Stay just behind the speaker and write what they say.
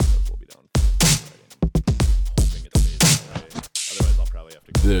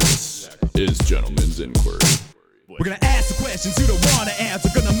This is Gentleman's Inquiry. We're gonna ask the questions you don't wanna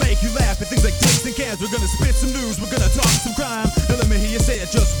answer. Gonna make you laugh at things like dicks and cans. We're gonna spit some news, we're gonna talk some crime. Now let me hear you say it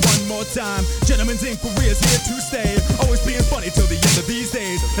just one more time. Gentleman's Inquiry is here to stay. Always being funny till the end of these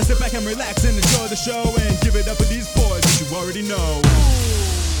days. Now sit back and relax and enjoy the show. And give it up for these boys that you already know.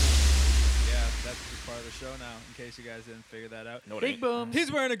 Yeah, that's just part of the show now, in case you guys didn't figure that out. No, it Big ain't. booms.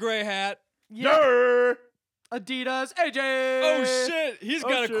 He's wearing a gray hat. Yeah. Adidas. AJ. Oh, shit. He's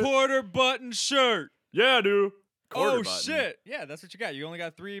got a quarter button shirt. Yeah, dude. Quarter Oh, button. shit. Yeah, that's what you got. You only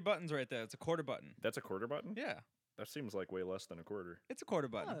got 3 buttons right there. It's a quarter button. That's a quarter button? Yeah, That seems like way less than a quarter. it's a quarter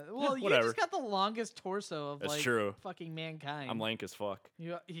button. Well, you whatever. just got the longest torso of That's like true. fucking mankind. I'm lank as fuck.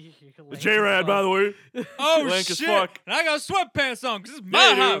 You're lank as J-Rad, by fuck. the way. Oh, Lank as shit. fuck. And I got sweatpants on because this is my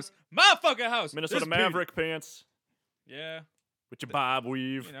Yeah, dude. house. My fucking house. Minnesota This Maverick pants Pete. Yeah. with your bob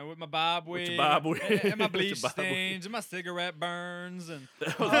weave. You know, with my bob With weave. your bob weave. And my With your bleach bob weave. stains and my cigarette burns. And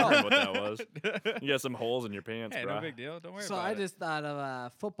That was probably what that was. You got some holes in your pants, Hey, bro. no big deal. Don't worry So about I it. just thought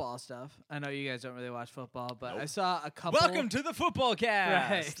of football stuff. I know you guys don't really watch football, but I saw a couple. Welcome to the football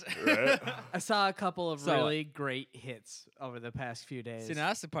cast. Right? I saw a couple of So- really great hits over the past few days. See, now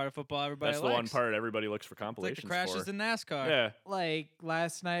that's the part of football everybody That's likes. the one part everybody looks for It's like compilations the crashes for. in NASCAR. Yeah. Like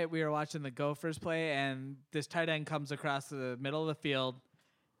last night, we were watching the Gophers play, and this tight end comes across the middle of the field,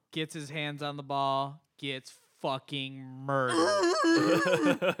 gets his hands on the ball, gets fucking murdered.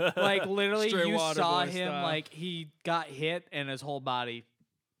 Like literally, Straight you water saw boy him style. like he got hit and his whole body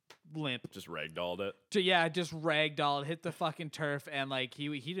limp. Just ragdolled it. Just ragdolled, hit the fucking turf, and like he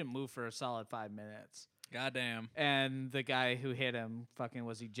didn't move for a solid 5 minutes. Goddamn. And the guy who hit him fucking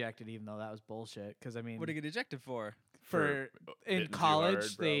was ejected, even though that was bullshit. Because I mean, What did he get ejected for? for in hitting too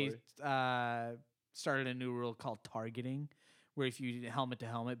college hard, they started a new rule called targeting, where if you helmet to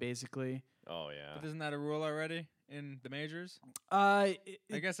helmet, basically. Oh, yeah. But isn't that a rule already in the majors? It,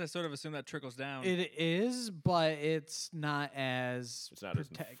 I guess I sort of assume that trickles down. it is, but it's not as It's not as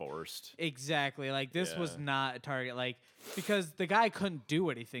protect- enforced. Exactly. Like this was Yeah. not a target. Like because the guy couldn't do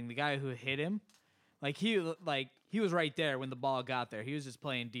anything. The guy who hit him, he was right there when the ball got there. He was just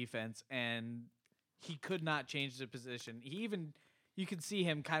playing defense, and he could not change the position. You could see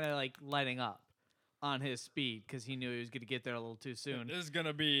him kind of like letting up on his speed because he knew he was going to get there a little too soon. This is going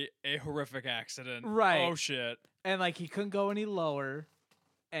to be a horrific accident. Right. Oh, shit. And like he couldn't go any lower,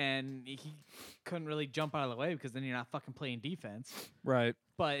 and he couldn't really jump out of the way because then you're not fucking playing defense. Right.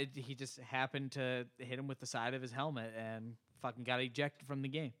 But he just happened to hit him with the side of his helmet and fucking got ejected from the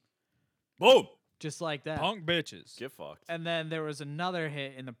game. Boom! Just like that. Punk bitches. Get fucked. And then there was another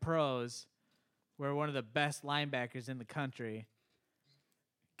hit in the pros where one of the best linebackers in the country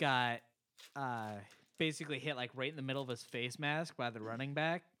got basically hit like right in the middle of his face mask by the running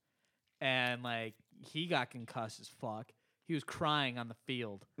back. And like he got concussed as fuck. He was crying on the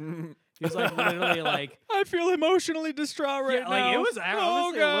field. He was like literally like I feel emotionally distraught right yeah, like now. it was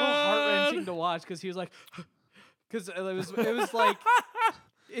honestly a little heart wrenching God. to watch because he was like, because it was like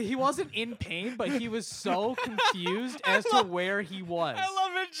he wasn't in pain, but he was so confused as to where he was. I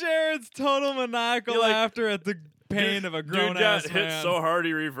love it, Jared's total maniacal You're like, laughter at the pain of a Dude grown-ass got man. hit so hard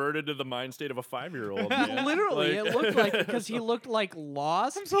he reverted to the mind state of a 5-year-old. man. Literally, Like- it looked like because he looked like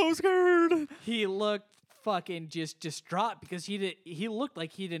lost. I'm so scared. He looked fucking just distraught because he looked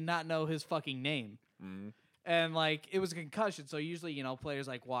like he did not know his fucking name. Mhm. And like it was a concussion, so usually players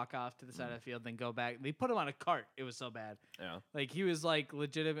like walk off to the side of the field, then go back. They put him on a cart. It was so bad. Yeah. Like he was like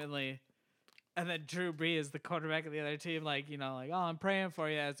legitimately, and then Drew Brees, the quarterback of the other team, oh, I'm praying for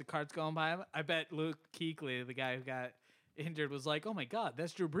you as the cart's going by him. I bet Luke Kuechly, the guy who got injured, was like, oh my God,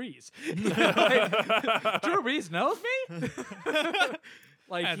 that's Drew Brees. Like, Drew Brees knows me.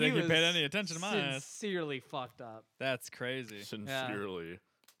 Like I he think he was paid any attention to my ass. sincerely fucked up. That's crazy. Sincerely.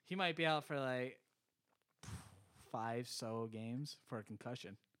 He might be out for like 5 games for a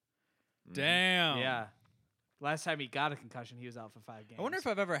concussion. Damn. Yeah. Last time he got a concussion, he was out for 5 games. I wonder if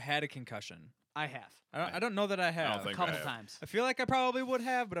I've ever had a concussion. I have I don't know that I have. don't a think couple I have. times. I feel like I probably would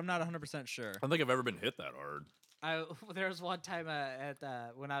have, but I'm not 100% sure. I don't think I've ever been hit that hard. There was one time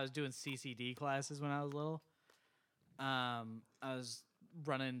when I was doing CCD classes when I was little. I was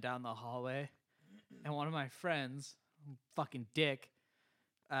running down the hallway, and one of my friends, fucking Dick,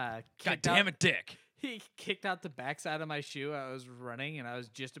 God kicked damn out, it, Dick. He kicked out the backside of my shoe. I was running, and I was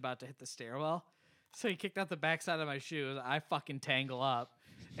just about to hit the stairwell. So he kicked out the backside of my shoes. I fucking tangle up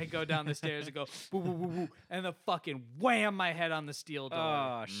and go down the stairs and go, woo, woo, woo, woo, and the fucking wham my head on the steel door.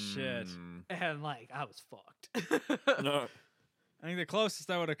 Oh, shit. And, I was fucked. No. I think the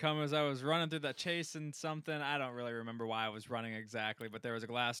closest I would have come was I was running through that chasing something. I don't really remember why I was running exactly, but there was a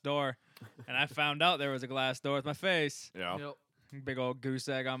glass door. And I found out there was a glass door with my face. Yeah. Yep. big old goose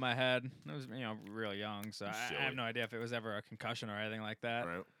egg on my head. I was, real young, so I have Silly. no idea if it was ever a concussion or anything like that.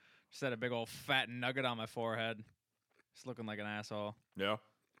 Right. Just had a big old fat nugget on my forehead. Just looking like an asshole. Yeah.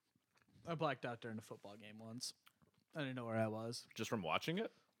 I blacked out during a football game once. I didn't know where I was. Just from watching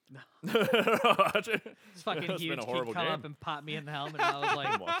it. No. Watching it? This fucking Must've huge been a kid horrible come game. up and pop me in the helmet, and I was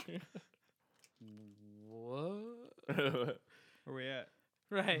like, Watching what? it. Where we at?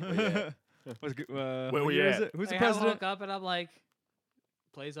 Right. What's good? Where what we year is at? it? Who's the Like, I president? woke up and I'm like,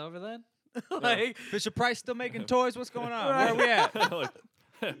 plays over then? Like, Fisher Price still making toys? What's going on? Right. Where are we at?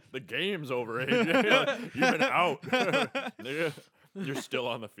 Like, the game's over, AJ. You've been out. Nigga, you're still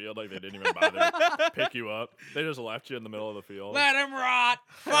on the field. Like they didn't even bother to pick you up. They just left you in the middle of the field. Let him rot.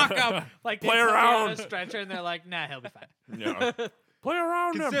 Fuck him. like they Play put me on around. a stretcher and they're like, nah, he'll be fine. Yeah. Play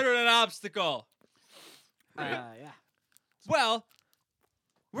around him. Consider it an obstacle. Yeah. Well,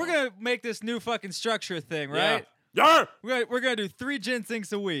 we're gonna make this new fucking structure thing, right? Yeah. We're gonna do 3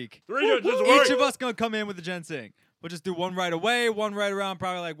 ginsengs a week. Just Each of us gonna come in with a ginseng. We'll just do one right away, one right around,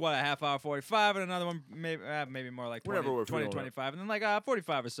 probably like what, a half hour, 45, and another one maybe more like 20, Whatever we're 20 feeling. 25, and then like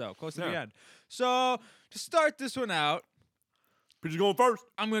 45 or so, close to the Yeah. end. So to start this one out, Who's going first?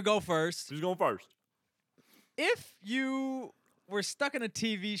 I'm gonna go first. Who's going first? If you were stuck in a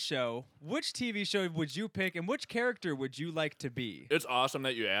TV show, which TV show would you pick, and which character would you like to be? It's awesome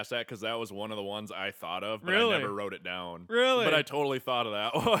that you asked that because that was one of the ones I thought of, but Really? I never wrote it down. Really? But I totally thought of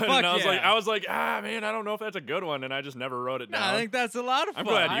that one. Fuck and I was yeah. like, man, I don't know if that's a good one, and I just never wrote it No, down. I think that's a lot of fun.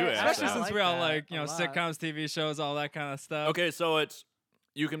 I'm glad you asked especially that. since I we all that like a lot. sitcoms, TV shows, all that kind of stuff. Okay, so it's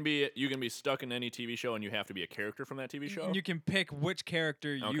you can be stuck in any TV show, and you have to be a character from that TV show. And you can pick which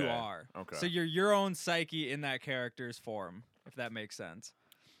character you Okay, are. okay. So you're your own psyche in that character's form, if that makes sense.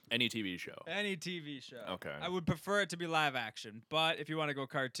 Any TV show. Any TV show. Okay. I would prefer it to be live action, but if you want to go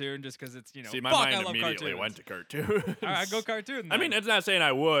cartoon, just because it's See, my fuck, mind I love immediately cartoons. went to cartoon. All right, go cartoon. I mean, then. it's not saying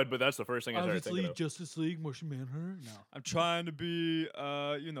I would, but that's the first thing I started thinking of. Justice League, Martian Manhunter. No. I'm trying to be,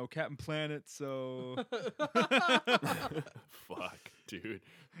 Captain Planet. So Fuck, dude.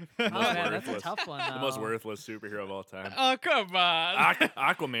 Oh, man, that's a worthless. tough one. The most though. worthless superhero of all time. oh come on.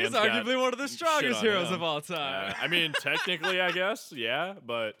 Aquaman's He's got arguably one of the shit strongest on heroes him. of all time. I mean, technically, I guess, yeah,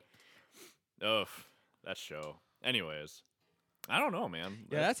 but that show. Anyways, I don't know, man.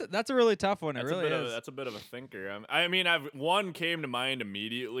 Yeah, that's a really tough one. It That's really a bit is. that's a bit of a thinker. I mean, one came to mind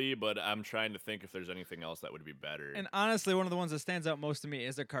immediately, but I'm trying to think if there's anything else that would be better. And honestly, one of the ones that stands out most to me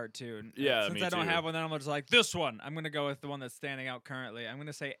is a cartoon. Yeah, Since me I don't too. have one, then I'm just like, this one. I'm going to go with the one that's standing out currently. I'm going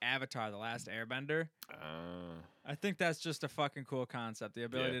to say Avatar, The Last Airbender. I think that's just a fucking cool concept. The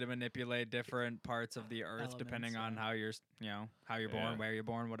ability to manipulate different parts of the earth depending on how you're, how you're born, Yeah. where you're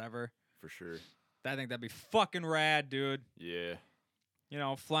born, whatever. for sure. I think that'd be fucking rad, dude. Yeah.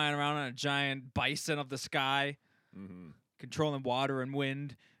 Flying around on a giant bison of the sky, Mm-hmm. controlling water and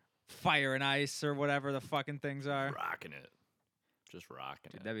wind, fire and ice, or whatever the fucking things are. Rocking it. Just rocking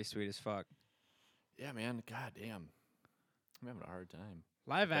Dude, it. that'd be sweet as fuck. Yeah, man. God damn. I'm having a hard time.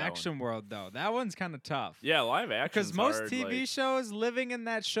 Live That one. action world, though. That one's kind of tough. Yeah, live action. Because most TV shows living in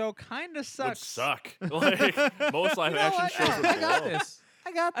that show kind of would sucks. suck. Like most live action shows would I got blow. this.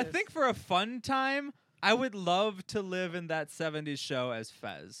 I got I this. think for a fun time, I would love to live in that 70s show as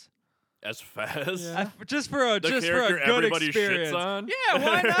Fez. As Fez. Yeah. Just for a The just for character a good everybody experience. shits on. Yeah,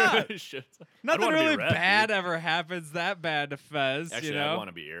 why not? Everybody shits on. I'd Nothing wanna be really Red, bad dude. ever happens that bad to Fez, Actually, you know? I'd want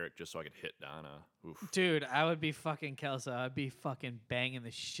to be Eric just so I could hit Donna. Oof. Dude, I would be fucking Kelso. I'd be fucking banging the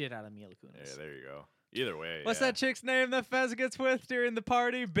shit out of Mila Yeah, Kunis. there you go. Either way. What's yeah. that chick's name that Fez gets with during the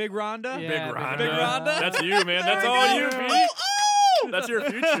party? Big Rhonda? Yeah. Big Rhonda. Big Rhonda? That's you, man. That's There we all go. you, Pete. Oh! That's your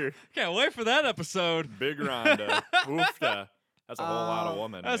future. Can't wait for that episode. Big Rhonda. Oofta. That's a whole lot of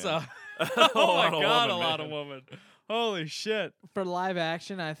woman. That's man. a whole oh my lot of god, woman, a lot of man. woman. Holy shit. For live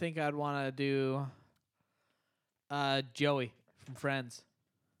action, I think I'd want to do Joey from Friends.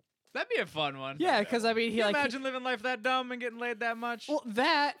 That'd be a fun one. Yeah, because I mean, Can he you like imagine living life that dumb and getting laid that much? well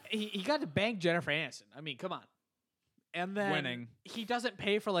that he got to bang Jennifer Aniston. I mean, come on. And then Winning. he doesn't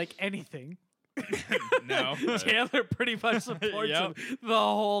pay for like anything. No. Chandler pretty much supports Yep. him the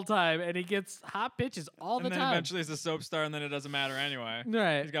whole time, and he gets hot bitches all and the then time. eventually he's a soap star, and then it doesn't matter anyway.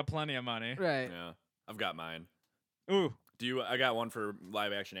 Right, He's got plenty of money. right. Yeah. I've got mine. Ooh. I got one for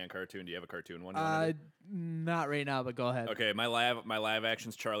live action and cartoon. Do you have a cartoon one? you wanna do? Not right now, but go ahead. Okay, my live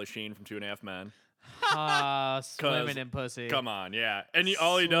action's Charlie Sheen from 2.5 Men. Swimming in pussy. Come on, yeah. And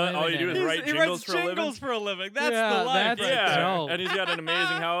all you do is He write jingles writes for a living. jingles for a living. That's Yeah, the life. that's right Yeah, there. dope. and he's got an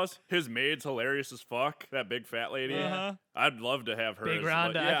amazing house. His maid's hilarious as fuck. That big fat lady. Uh-huh. I'd love to have her. Big as,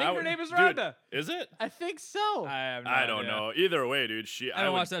 Rhonda. yeah, I think her would- name is dude, Rhonda. Is it? I think so. I have no I don't idea. know. Either way, dude. I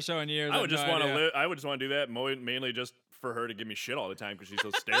haven't watched that show in years. I would have just no want to idea. live. I would just want to do that mainly just for her to give me shit all the time because she's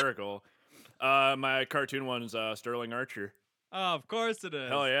so hysterical. My cartoon one's Sterling Archer. Oh, of course it is.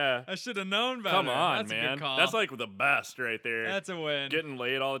 Hell yeah. I should have known better. Come on, That's a man. good call. That's like the best right there. That's a win. Getting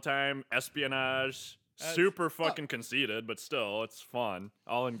laid all the time, espionage, super fucking conceited, but still, it's fun.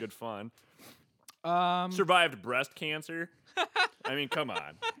 All in good fun. Survived breast cancer. I mean, come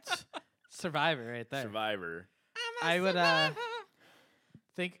on. Survivor right there. Survivor. I would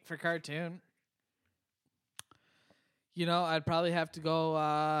think for cartoon. You know, I'd probably have to go.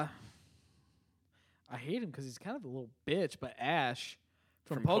 I hate him because he's kind of a little bitch, but Ash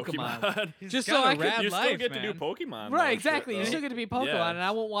from Pokemon. He's Just got so a I could- rad You life, still get man. to do Pokemon. Right, though, exactly. shit, You though. still get to be Pokemon, Yeah. and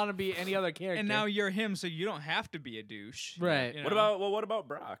I won't want to be any other character. And now you're him, so you don't have to be a douche. Right. You What know? about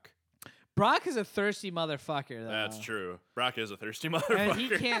Brock? Brock is a thirsty motherfucker, though. That's true. Brock is a thirsty And motherfucker. he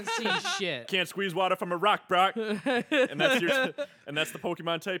can't see shit. Can't squeeze water from a rock, Brock. And that's the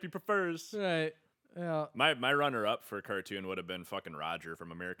Pokemon type he prefers. Right. Yeah. My runner up for cartoon would have been fucking Roger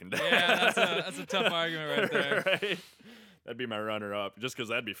from American Dad. Yeah, that's a tough argument right there. Right? That'd be my runner up, just because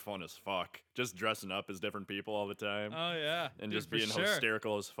that'd be fun as fuck. Just dressing up as different people all the time Oh yeah. and Dude, just for being sure.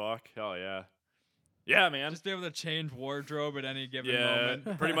 hysterical as fuck. Hell yeah. Yeah, man. Just be able to change wardrobe at any given Yeah,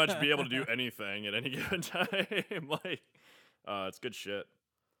 moment. pretty much be able to do anything at any given time. Like, it's good shit.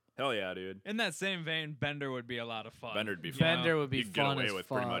 Hell yeah, dude. In that same vein, Bender would be a lot of fun. Bender'd be you fun. know? Bender would be You'd fun get away as with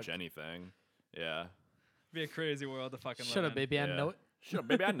pretty much fuck. anything. Yeah. Be a crazy world to fucking Shut live up, in. baby. I Yeah. know it. Shut up,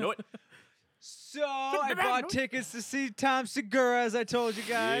 baby. I know it. So I bought tickets to see Tom Segura, as I told you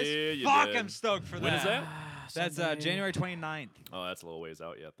guys. Yeah, you Fuck, did. I'm stoked for When is that? That's Someday. January 29th. Oh, that's a little ways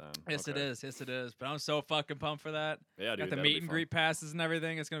out yet then. Yes, Okay. it is. Yes, it is. But I'm so fucking pumped for that. Yeah, dude. Got the that'll meet be and fun. greet passes and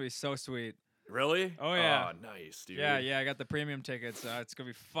everything. It's gonna be so sweet. Really? Oh, yeah. Oh, nice, dude. Yeah, I got the premium tickets. It's gonna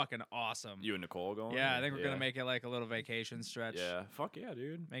be fucking awesome. You and Nicole going? Yeah, I or- think we're gonna make it like a little vacation stretch. Yeah. Fuck yeah,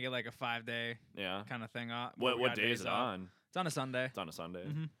 dude. Make it like a 5-day Yeah. kind of thing. What day is it on? It's on a Sunday. It's on a Sunday.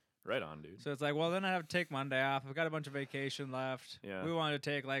 Mhm. Right on, dude. So it's like, well, then I have to take Monday off. I've got a bunch of vacation left. Yeah. We wanted to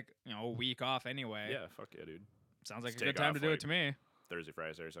take like, a week off anyway. Yeah, fuck yeah, dude. Sounds like Just a good take time to off, do like, it to me. Thursday,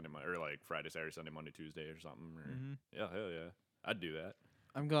 Friday, Saturday, Sunday, Monday, or like Friday, Saturday, Sunday, Monday, Tuesday, or something. Or, Mhm. Yeah, hell yeah. I'd do that.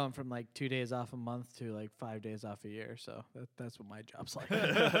 I'm going from like 2 days off a month to like 5 days off a year. So that's what my job's like.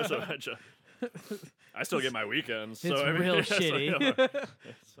 So I still get my weekends. So It's I mean, real so, shitty.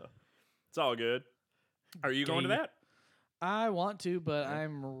 so, it's all good. Are you going to Dang. that? I want to, but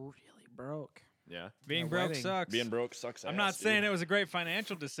I'm really broke. Yeah. Being My broke wedding. sucks. Being broke sucks. I'm not ass, saying dude. it was a great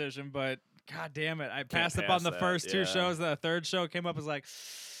financial decision, but god damn it, I passed up pass on the that, first two yeah. shows. The third show came up as like,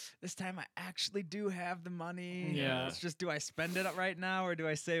 this time I actually do have the money. Yeah. It's just, do I spend it right now or do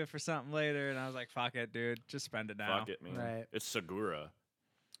I save it for something later? And I was like, fuck it, dude, just spend it now. Fuck it, man. Right. It's Segura.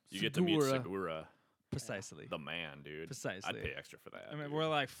 You get to meet Segura. Segura, Precisely. the man, dude. Precisely. I'd pay extra for that. I mean, dude. we're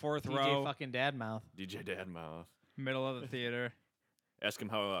like fourth DJ row, fucking dad mouth. DJ Dadmouth. middle of the theater. Ask him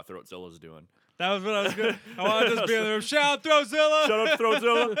how Throatzilla's doing. That was what I was good. I want to just be in the room. Shout out Throwzilla. Shut up,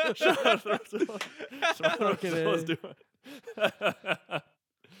 Throatzilla. Shut up, Throatzilla. Shut up, Fucking Throatzilla's A. doing.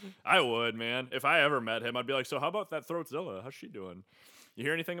 I would, man. If I ever met him, I'd be like, so how about that Throatzilla? How's she doing? You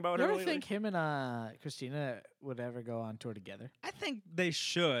hear anything about You her ever lately? think him and Christina would ever go on tour together? I think they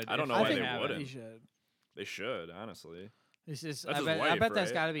should. I don't if know they why they have it. wouldn't. He should. They should, honestly. It's just, That's I his bet, I wife, bet that's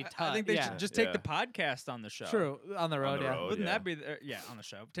right? got to be tough. I think they yeah. should just Yeah. take the podcast on the show. True on the road. the yeah. road. Wouldn't yeah. that be on the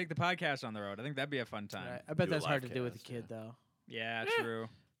show? Take the podcast on the road. I think that'd be a fun time. Right. I bet Do a that's hard to live do with a cast, kid though. Yeah, true.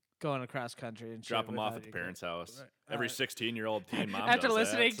 Going across country and Drop shit him off without at the your kid. parents' house. Right. Every Alright. 16-year-old teen mom After does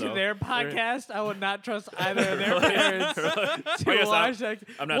listening that, to so- their podcast, I would not trust either of their Really? parents Really? I to guess watch that.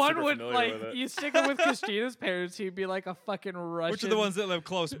 I'm not One super would familiar like with it. you stick him with Christina's parents, he'd be like a fucking Russian. Which are the ones that live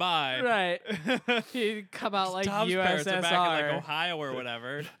close by? Right. He'd come out like Tom's parents are back in like USSR. Ohio or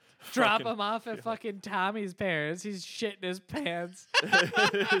whatever. Drop Fucking- him off at fucking Tommy's parents. He's shitting his pants.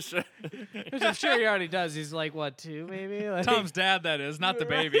 Sure. Which I'm sure he already does. He's like, what, 2 maybe? Like, Tom's dad, that is, not the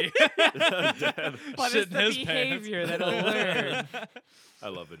baby. Dad. but shit it's in the his behavior pants. that he'll learn. I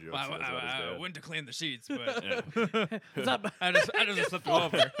love the jokes. I, that's about his dad. went to clean the sheets, but Yeah. What's up? I just slipped him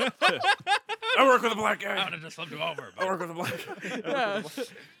over. I work with a black I guy. would have just slipped him over. I work with a black guy. Yeah.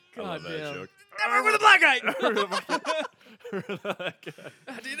 I love God that damn. joke. I work with a black guy. I work with a black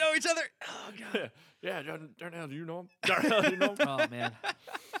guy. Do you know each other? Oh god. Yeah, Darnell, do you know him? Darnell, do you know him? Oh, man.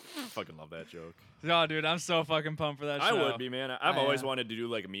 Fucking love that joke. No, dude, I'm so fucking pumped for that show. I would be, man. I've I, always wanted to do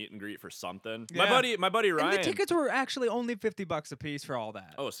like a meet and greet for something. Yeah. My buddy Ryan. And the tickets were actually only $50 a piece for all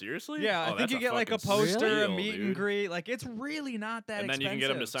that. Oh, seriously? Yeah, Oh, I think that's you get like a fucking poster, a steal, meet and dude. greet. Like it's really not that And then expensive. you can get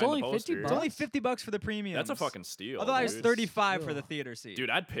them to It's sign only the 50 poster. It's only $50 for the premium. That's a fucking steal. Otherwise, dude. 35 for Ugh. the theater seat.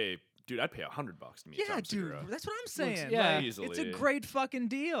 Dude, I'd pay $100 to meet yeah, Tom dude, Segura. that's what I'm saying. yeah. Like, Easily. it's a great fucking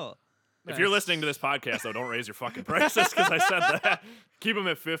deal. If you're listening to this podcast, though, don't raise your fucking prices because I said that. Keep them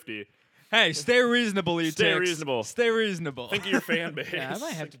at 50. Hey, stay reasonable, you Stay ticks. reasonable. Stay reasonable. Think of your fan base. Yeah, I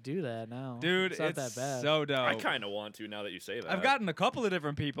might have to do that now. Dude, it's not that bad. so dope. I kind of want to now that you say that. I've gotten a couple of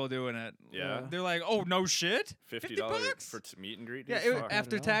different people doing it. Yeah. They're like, oh, no shit? $50 $50? for meet and greet. Yeah, Dude, it, fuck.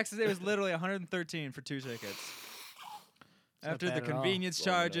 after know. taxes, it was literally $113 for 2 tickets. not After the bad at all. convenience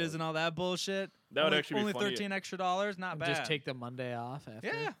Well, charges and all that bullshit. That would only, actually be only funny. 13 extra dollars, not bad. Just take the Monday off after.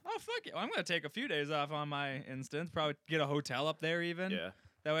 Yeah. Oh, fuck it. Well, I'm going to take a few days off on my instance. Probably get a hotel up there even. Yeah.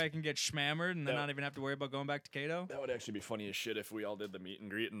 That way I can get schmammered and then That- not even have to worry about going back to Cato. That would actually be funny as shit if we all did the meet and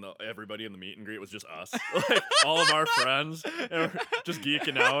greet and everybody in the meet and greet was just us. Like, all of our friends. And we're just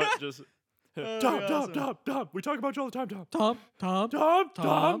geeking out. Just, Tom. We talk about you all the time, Tom.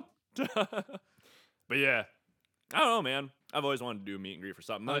 But yeah. I don't know, man. I've always wanted to do a meet and greet for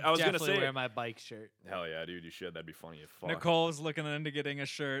something. I'll I was going to definitely say. wear my bike shirt. Hell yeah, dude. You should. That'd be funny as fuck. Nicole's looking into getting a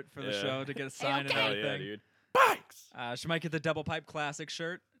shirt for the Yeah. show to get it signed and Hell everything. yeah, dude. Bikes! She might get the double pipe classic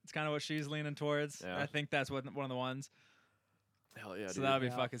shirt. It's kind of what she's leaning towards. Yeah. I think that's one of the ones. Hell yeah, So dude. that would be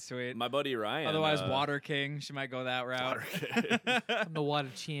Yeah. fucking sweet. My buddy Ryan. Otherwise, Water King. She might go that route. Water King. I'm the water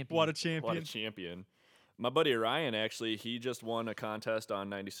champion. Water What champion. a champion. My buddy Ryan, actually, he just won a contest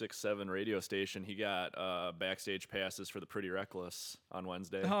on 96.7 radio station. He got backstage passes for the Pretty Reckless on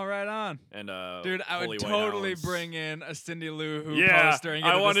Wednesday. Oh, right on. And Dude, I Holy would White totally Hounds. bring in a Cindy Lou Who Yeah, poster and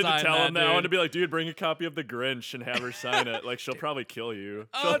get I her wanted to sign tell that, him that. I wanted to dude. be like, dude, bring a copy of The Grinch and have her sign it. Like, she'll probably kill you.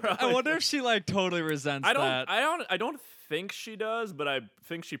 Oh, I wonder if she like totally resents that. I don't think she does, but I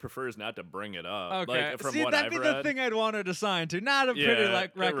think she prefers not to bring it up. Okay. Like, from See, what that'd I've be read. the thing I'd want her to sign to. Not a pretty Yeah,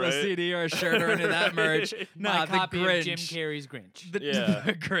 reckless right. CD or a shirt or any of that merch. My Nah, the copy Grinch. of Jim Carrey's Grinch. The, Yeah.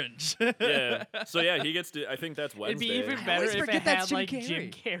 the Grinch. Yeah. So yeah, he gets to. I think that's It'd Wednesday. be even I better always if forget it that's had Jim like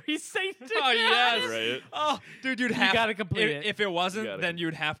Jim Carrey. Carrey saying it. Oh, yes. Right. Oh, dude, you'd have gotta complete if, it. If it wasn't, gotta then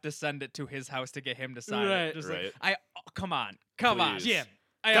you'd have to send it to his house to get him to sign Right. it. Just Right. like, come on, come on, Please. Jim.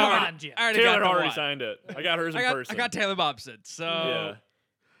 I Come already, on, Jim. I already Taylor got the already one. signed it. I got hers in person. I got Taylor Bobson, so Yeah. You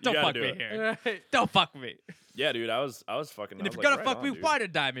don't gotta fuck do me it. here. Right. Don't fuck me. Yeah, dude, I was fucking. And I if was you're like, gonna right fuck on, me, dude. why to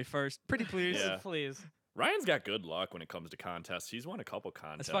die me first? Pretty please. Yeah. Please. Ryan's got good luck when it comes to contests. He's won a couple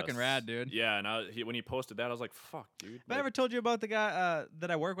contests. That's fucking rad, dude. Yeah, and when he posted that, I was like, "Fuck, dude." Have I ever told you about the guy that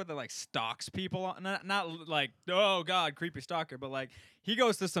I work with that like stalks people? Not like, oh god, creepy stalker, but like he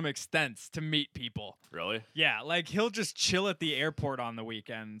goes to some extents to meet people. Really? Yeah, like he'll just chill at the airport on the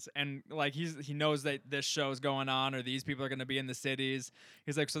weekends, and like he knows that this show's going on or these people are gonna be in the cities.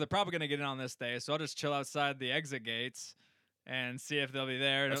 He's like, so they're probably gonna get in on this day, so I'll just chill outside the exit gates and see if they'll be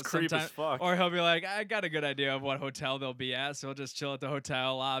there. That's creep as fuck. Or he'll be like, I got a good idea of what hotel they'll be at, so he'll just chill at the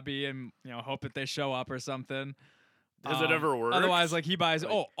hotel lobby and hope that they show up or something. Has it ever worked? Otherwise, like he buys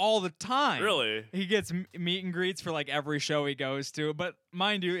all the time. Really? He gets meet and greets for like every show he goes to. But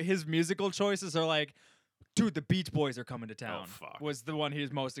mind you, his musical choices are like, dude, the Beach Boys are coming to town. fuck. Was the one he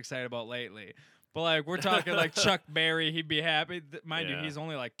was most excited about lately. But like we're talking like Chuck Berry, he'd be happy. Mind you, Yeah. he's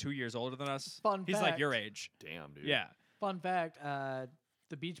only like 2 years older than us. Fun He's like fact. your age. Damn, dude. Yeah. Fun fact: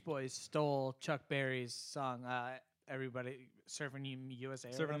 the Beach Boys stole Chuck Berry's song. Everybody surfing USA.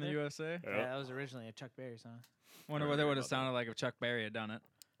 or Serving in the whatever. USA. Yeah, that was originally a Chuck Berry song. Wonder what it would have sounded like if Chuck Berry had done it. It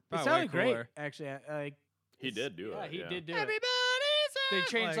Probably way sounded great, cooler. actually. He did do yeah, it. he yeah. did do it. Everybody's They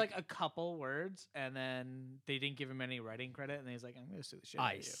changed like a couple words, and then they didn't give him any writing credit. And he's like, "I'm gonna sue the shit out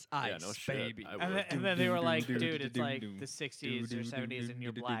of you." ice, Yeah, ice, no shit. baby. I And would. then they were like, "Dude, it's like the '60s or '70s, and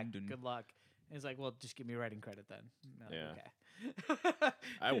you're black. Good luck." And he's like, "Well, just give me writing credit then." No, Yeah. Okay.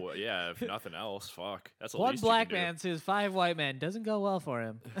 I would. Yeah, if nothing else, fuck. That's the One least black you can man sues 5 white men. Doesn't go well for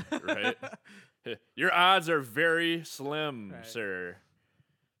him. do, right? Your odds are very slim, Right. sir.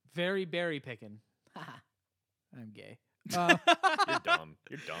 Very berry picking. I'm gay. You're dumb.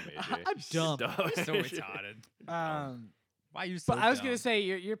 You're dumb, AJ. I'm dumb. You're So retarded. Why are you so But I was dumb? gonna say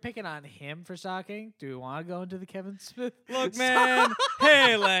you're picking on him for stalking. Do we want to go into the Kevin Smith? Look, man.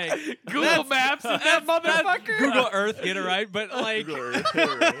 Hey, like Google Maps and that motherfucker. Google Earth, get it right. But like, If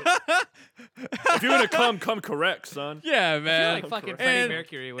you're gonna come correct, son. yeah, I feel man. like fucking correct. Freddie And-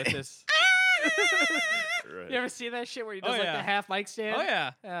 Mercury with this. Right. You ever see that shit where he does Oh, like yeah. the half mic stand? Oh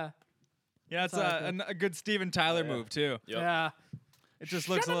yeah, Yeah. yeah. It's That's how I feel. a good Steven Tyler yeah. move too. Yep. Yeah. It just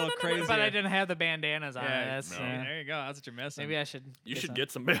looks a little crazy. But I didn't have the bandanas on. Yeah, That's, no. There you go. That's what you're missing. maybe I should. You get should some.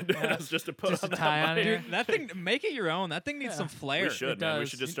 get some bandanas just to put Just on to that tie on mic. here. Dude, that thing, make it your own. That thing needs Yeah. some flair. We should, It man. We does.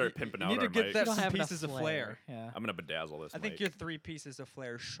 should just start pimping You out need to our get mics. that- You don't some have enough pieces of flair. Yeah. I'm gonna bedazzle this. I think mic. you're 3 pieces of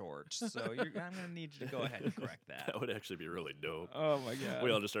flair short, so I'm gonna need you to go ahead and correct that. That would actually be really dope. Oh my god.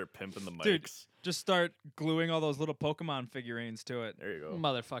 We all just start pimping the mics. Dude. Just start gluing all those little Pokemon figurines to it. There you go.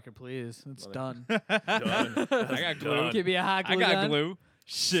 Motherfucker, please. It's done. Done. I got glue. Done. Give me a hot glue I got gun. glue.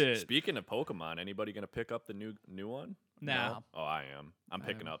 Shit. Speaking of Pokemon, anybody gonna pick up the new one? No. Oh, I am. I'm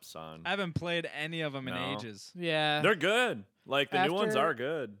picking up Sun. I haven't played any of them in No. ages. Yeah. They're good. Like the new ones After- are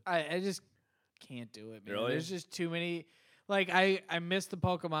good. I just can't do it, man. Really? There's just too many. Like I miss the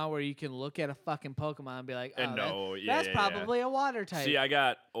Pokemon where you can look at a fucking Pokemon and be like, oh, And no, yeah, that's yeah, probably a water type. See, I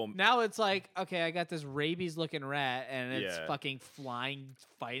got Now it's like, okay, I got this rabies looking rat and it's Yeah. fucking flying,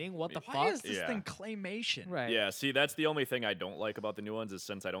 fighting. What the Why fuck? is this Yeah. thing claymation? Right. Yeah, see, that's the only thing I don't like about the new ones is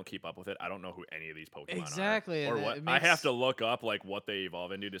since I don't keep up with it, I don't know who any of these Pokemon Exactly, are. Or and what. it I have makes- to look up like what they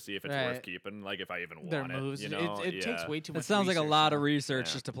evolve into to see if it's worth Right. keeping, like if I even Their want moves. it. You know? It takes Yeah. way too much. It sounds like a research lot now. of research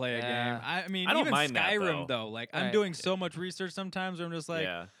Yeah. just to play a Yeah. game. I mean, I don't even mind that, Skyrim though. Like I'm Right. doing so much research sometimes where I'm just like,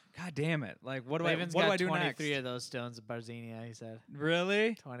 Yeah. God damn it! Like, what do Raven's I got do 23 next? of those stones of Barzenia, he said.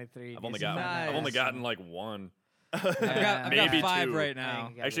 Really? 23. I've only Needs to got find that Nice. I've only last gotten one. like one. I've got Maybe 5 two. right I now.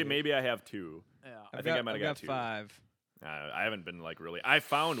 ain't got Actually, it. maybe I have 2. Yeah. I think I might have got 2. 5. I haven't been like really. I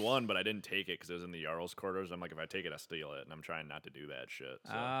found one, but I didn't take it because it was in the Jarl's quarters. I'm like, if I take it, I steal it, and I'm trying not to do that shit.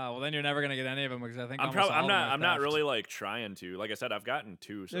 So. Well then you're never gonna get any of them because I think I'm almost all of them are I'm not theft. really like trying to. Like I said, I've gotten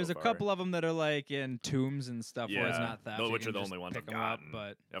 2 so There's a far. couple of them that are like in tombs and stuff where it's Yeah, not theft. those you which can are the just only ones pick I've 'em up, gotten.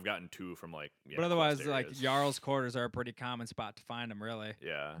 but I've gotten 2 from like. Yeah, but otherwise, quest like areas. Jarl's quarters are a pretty common spot to find them. Really.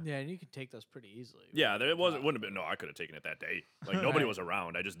 Yeah. Yeah, and you can take those pretty easily. Yeah, there wouldn't have been. No, I could have taken it that day. Like nobody Right. was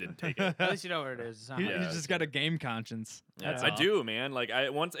around. I just didn't take it. At least you know where it is. It's not You, hard you Yeah. to just do. got a game conscience. That's I all. do, man. Like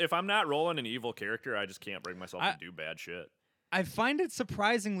if I'm not rolling an evil character, I just can't bring myself I- to do bad shit. I find it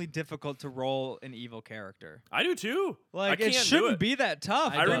surprisingly difficult to roll an evil character. I do too. Like I can't it do shouldn't it. be that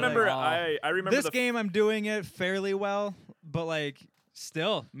tough. I I but, don't remember. at all. I remember this the game. I'm doing it fairly well, but like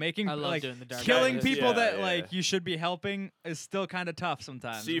still making I love like doing the dark killing ages. people Yeah, that yeah. like you should be helping is still kind of tough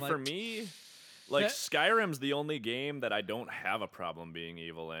sometimes. See, I'm for like, me, like That- Skyrim's the only game that I don't have a problem being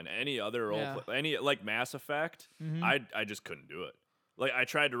evil in. Any other role, Yeah. any like Mass Effect, Mhm. I just couldn't do it. Like I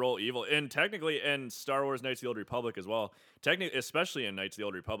tried to roll evil, and technically in Star Wars: Knights of the Old Republic as well. Technically, especially in Knights of the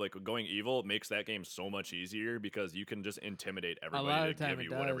Old Republic, going evil makes that game so much easier because you can just intimidate lot everybody of to time give it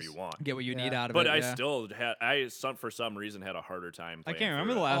you whatever does. you want. get what you need Yeah. out of But it. I yeah. still had for some reason had a harder time. I Playing can't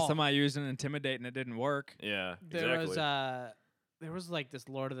remember through the it. last Oh. time I used an intimidate and it didn't work. Yeah, There exactly. there was like this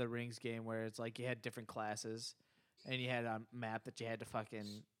Lord of the Rings game where it's like you had different classes, and you had a map that you had to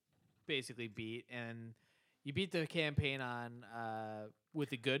fucking basically beat, and you beat the campaign on with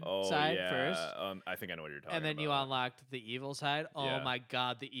the good Oh side yeah, first, I think I know what you're talking and then about. you unlocked the evil side. Oh Yeah. my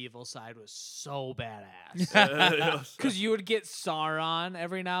god, the evil side was so badass. Yes. Because you would get Sauron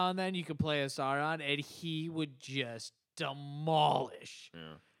every now and then. You could play as Sauron, and he would just demolish.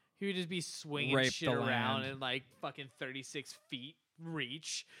 Yeah. He would just be swinging Rape shit the around land. in like fucking 36 feet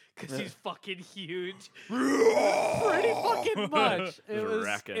reach because he's fucking huge. Pretty fucking much. Just It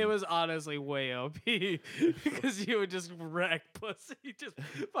wrecking. was honestly way OP because he would just wreck pussy. Just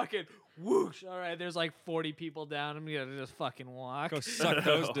fucking whoosh. All right, there's like 40 people down. I'm gonna just fucking walk. Go suck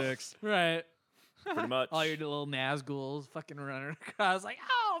those dicks. Right. Pretty much. All your little Nazguls fucking running across like,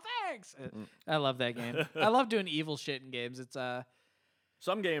 oh, thanks. I love that game. I love doing evil shit in games. It's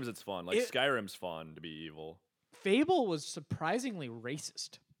Some games it's fun. Like It- Skyrim's fun to be evil. Fable was surprisingly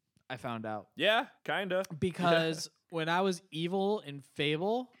racist. I found out Yeah, kinda. because when I was evil in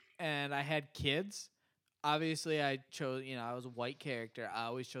Fable and I had kids, obviously I chose. I was a white character. I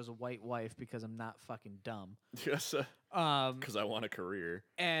always chose a white wife because I'm not fucking dumb. Yes, Um, because I want a career.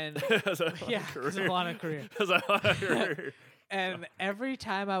 and 'Cause I want yeah, 'cause I want a career. 'Cause I want a career. And every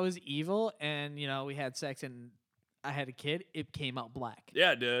time I was evil and we had sex and I had a kid, it came out black.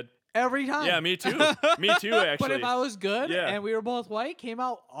 Yeah, dude. Every time. Yeah, me too. Me too, actually. But if I was good Yeah. and we were both white, came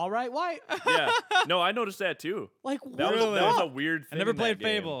out all right white. Yeah. No, I noticed that too. Like what? That was, Really? that was a the weird thing. I never in that played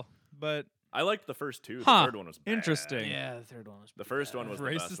game. Fable, but I liked the first two. Huh, The third one was bad. interesting. Yeah, the third one was. The first one was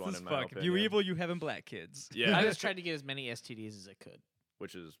the best racist one as in my fuck. If opinion. you evil, you having black kids. Yeah. I just tried to get as many STDs as I could.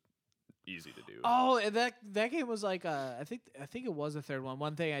 Which is easy to do. Oh, and that game was like I think it was the third one.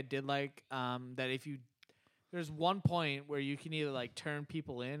 One thing I did like that if you there's one point where you can either like turn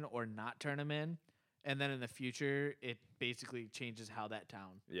people in or not turn them in, and then in the future it basically changes how that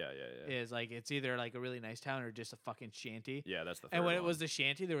town Yeah, yeah. is. Like it's either like a really nice town or just a fucking shanty. Yeah, that's the third And when it one. was the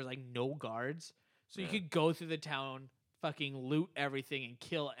shanty, there was like no guards, so you Yeah. could go through the town, fucking loot everything, and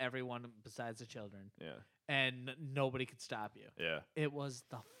kill everyone besides the children, Yeah. and nobody could stop you. Yeah. It was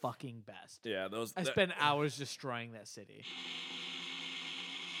the fucking best. Yeah, those I spent hours destroying that city.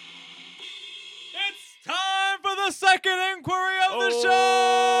 It's time for the second inquiry of the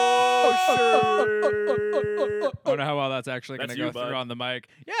Oh, show. shit. I wonder how well that's actually going to That's go you, through bud. on the mic.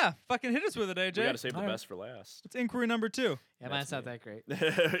 Yeah, fucking hit us with it, AJ. We gotta save the All right. best for last. It's inquiry number 2. Yeah, mine's not that great.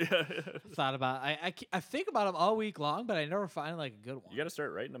 Yeah. Thought about I think about them all week long, but I never find like a good one. You gotta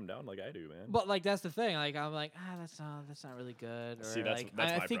start writing them down like I do, man. But like that's the thing. Like I'm like that's not really good. Or See, that's- like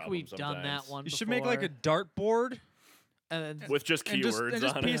that's I my think problem we've done that sometimes. one. You should make like a dartboard and then With just and just, keywords and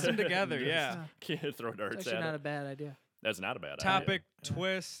just on piece it. them together. Yeah. Can't throw it's darts actually at not it. a bad idea. That's not a bad Topic, idea.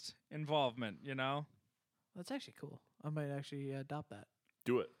 twist, involvement. You know. That's actually cool. I might actually adopt that.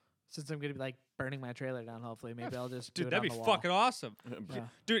 Do it. Since I'm gonna be like burning my trailer down, hopefully, maybe I'll just do Dude, it that'd on be the wall. fucking awesome. Yeah.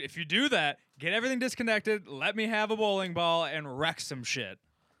 Dude, if you do that, get everything disconnected, let me have a bowling ball, and wreck some shit.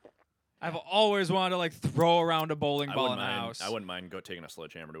 I've always wanted to like throw around a bowling I ball wouldn't in a mind. house. I wouldn't mind taking a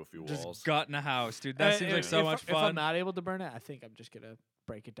sledgehammer to a few Just walls. gut in a house, dude. That seems like so much If I'm fun. not able to burn it, I think I'm just gonna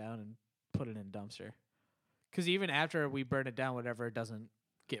break it down and put it in a dumpster. Because even after we burn it down, whatever, it doesn't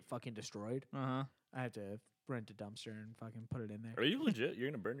get fucking destroyed. Uh-huh. I have to rent a dumpster and fucking put it in there. Are you legit? You're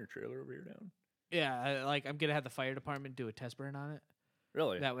gonna burn your trailer over here down? Yeah, I'm gonna have the fire department do a test burn on it.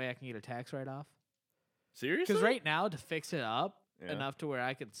 Really? That way I can get a tax write off. Seriously? Because right now, to fix it up Yeah. enough to where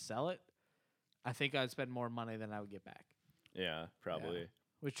I could sell it, I think I'd spend more money than I would get back. Yeah, probably.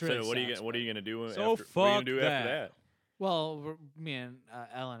 Which So really what are you sucks, gonna What are but- you gonna do? So after, what are you gonna do fuck after that. that? Well, me and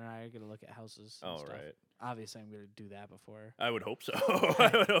Ellen and I are gonna look at houses. And Oh stuff. right. Obviously, I'm gonna do that before. I would hope so.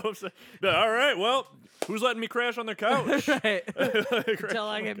 I would hope so. But, all right. Well, who's letting me crash on their couch? Right. Until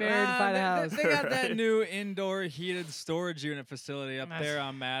I get married and find a house. They got that Right. new indoor heated storage unit facility up there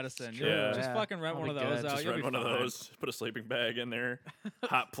on Madison. true. Yeah. Just Yeah. fucking rent That'll one of be those good. out. Just You'll rent be one of fine. those. Put a sleeping bag in there.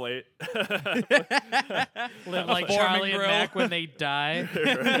 Hot plate. Live like Foreman Charlie and grill. Mac when they die.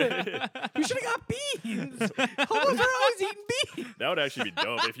 Right. We should have got beans. Homos are always eating beans. That would actually be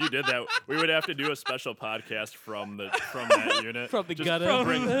dope. If you did that, we would have to do a special podcast from that unit. From the Just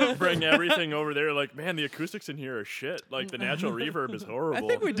gutter. bring everything over there. Like, man, the acoustics in here are shit. Like the natural reverb is horrible. I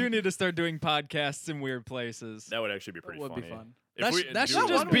think we do need to start doing podcasts in weird places. That would actually be pretty Would funny. be fun. If That we sh- that do should That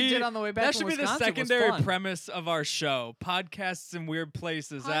just one we be did on the way back that from should be the Wisconsin was secondary fun. premise of our show: podcasts in weird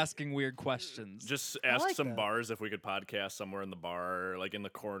places, asking weird questions. just ask like some that. bars if we could podcast somewhere in the bar, like in the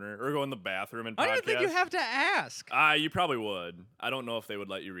corner, or go in the bathroom and I podcast. don't even think you have to ask. You probably would. I don't know if they would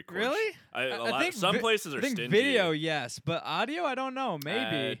let you record. Really? A lot, think some vi- places are I think stingy. video, yes, but audio, I don't know.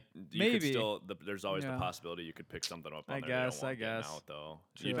 Maybe, You could maybe. still, there's always the Yeah. possibility you could pick something up on I there. They don't guess, want I getting guess. Out, though.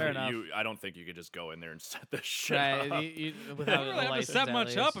 True. Fair enough. I don't think you could just go in there and set this shit Right, up. you, I without don't the really have to license set at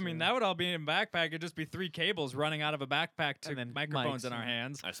much up. least, I mean, yeah. that would all be in a backpack. It'd just be 3 cables running out of a backpack to And then microphones mics in our and-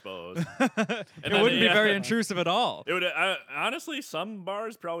 hands. I suppose. It then, wouldn't be yeah. very intrusive at all. It would. Honestly, some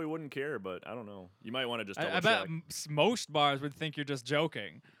bars probably wouldn't care, but I don't know. You might want to just double I bet check. most bars would think you're just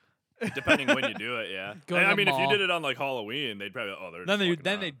joking. Depending when you do it, yeah. Go to I the mean, if you mall. did it on like Halloween, they'd probably they're Then just they fucking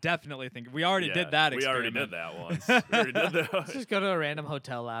then around. they definitely think we already Yeah, did that. We already experiment. did that once. We already did that. Let's just go to a random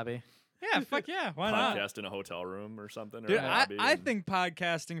hotel lobby. Yeah, fuck yeah, why not? Podcast in a hotel room or something. Dude, or a I lobby and think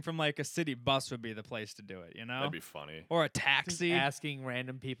podcasting from like a city bus would be the place to do it. You know, that'd be funny. or a Just taxi. asking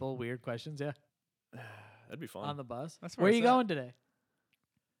random people weird questions. Yeah, That'd be fun. on the bus. That's Where where are you it's at. going today?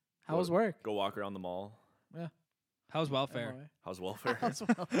 How was work? Go walk around the mall. How's welfare? How's welfare? How's-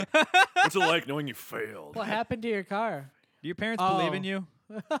 What's it like knowing you failed? What happened to your car? Do your parents believe in Oh. you?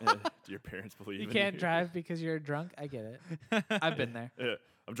 Do your parents believe You in can't drive because you're drunk. I get it. I've been there. Yeah,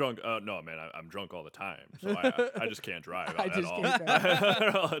 I'm drunk. No, man, I'm drunk all the time, so I just can't drive I at just all. can't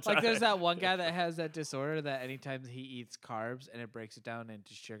All the Like there's time. that one guy that has that disorder that anytime he eats carbs and it breaks it down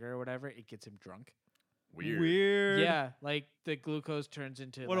into sugar or whatever, it gets him drunk. Weird. Yeah, like the glucose turns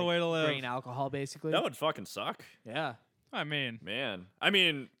into What a like, way to live. brain alcohol, basically. That would fucking suck, Yeah, I mean, man. I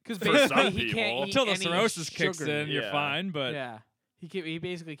mean, because for some basically he can't people, eat until the any cirrhosis kicks sugar. in, you're Yeah. fine. But Yeah, he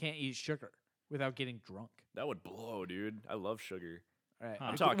basically can't eat sugar without getting drunk. that would blow, dude. I love sugar. Right. Huh.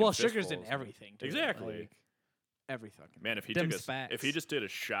 I'm talking well, sugar's in fistfuls, man. everything. Too, Exactly. like, every fucking. Man, if he Them took spats. if he just did a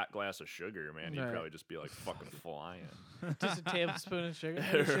shot glass of sugar, man, he'd Right. probably just be like fucking flying. Just a tablespoon of sugar.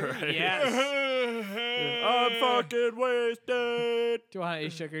 Any sugar? Right. Yes. I'm fucking wasted. Do you want to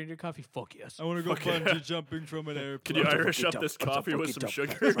eat sugar in your coffee? Fuck yes. I want to go Okay. bungee jumping from an airplane. Can you Irish up this coffee with some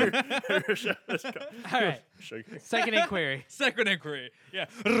sugar? Irish up this All right. sugar. Second inquiry. Second inquiry. Yeah.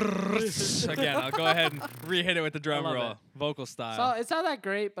 Again, I'll go ahead and re-hit it with the drum love roll, it. vocal style. So it's not that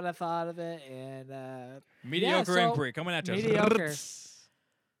great, but I thought of it, and Mediocre so inquiry coming at you. mediocre.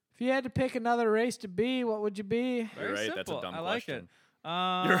 if you had to pick another race to be, what would you be? Very You're right. That's a simple. dumb I like question. it.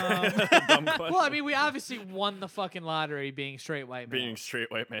 You're right. Dumb question. Well, I mean, we obviously won the fucking lottery being straight white males. Being straight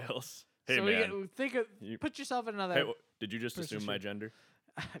white males. Hey so man. we think of, You- put yourself in another. Hey, did you just person assume my should- gender?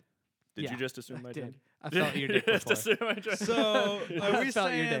 Did Yeah, you just assume I I did. did? I felt your dick Just before. assume I did. So are we Felt your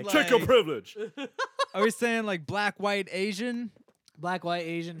saying dick. Check your like, privilege. are we saying like black, white, Asian, Black, white,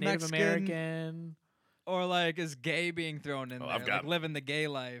 Asian, Native Mexican. American. or like is gay being thrown in Oh, there? I've got- like living the gay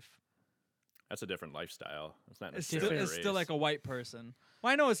life. That's a different lifestyle. It's not It's necessarily still, a it's still race. like a white person.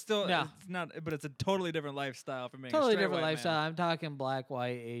 Well, I know it's still No. it's not, but it's a totally different lifestyle from being a Totally straight different white lifestyle. man. I'm talking black,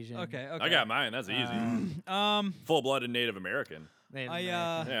 white, Asian. Okay, okay. I got mine. That's easy. Full-blooded Native American. Native I,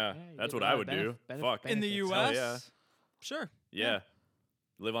 American. Yeah, you that's get what a I lot would of do. Fuck. in the benefits. U.S. Hell yeah. Sure. Yeah.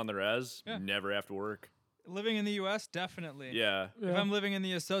 Live on the res. Yeah. Never have to work. Living in the U.S. definitely. Yeah. If I'm living in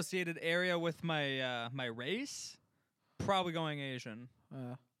the associated area with my my race, probably going Asian.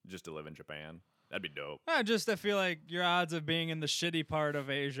 Just to live in Japan. That'd be dope. I feel like your odds of being in the shitty part of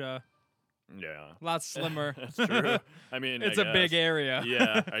Asia Yeah. a lot slimmer. That's true. I mean, It's I a big guess. area.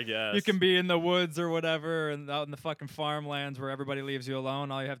 Yeah, I guess. You can be in the woods or whatever, and out in the fucking farmlands where everybody leaves you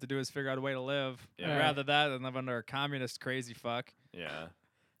alone. All you have to do is figure out a way to live. Yeah. I'd rather that than live under a communist crazy fuck. Yeah.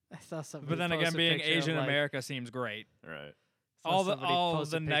 I saw something. But then again, being Asian in America seems great. Right. all the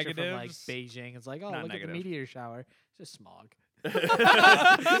negatives. From, like Beijing. It's like, oh, Not look negative. at the meteor shower. It's just smog. Pretty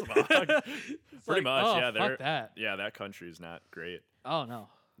It's like, much. oh, Yeah. fuck that. Yeah, that country's not great. Oh no,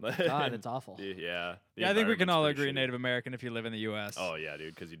 God, it's awful. Yeah. The Yeah, I think we can all environment's pretty agree shitty. Native American if you live in the U.S. Oh yeah,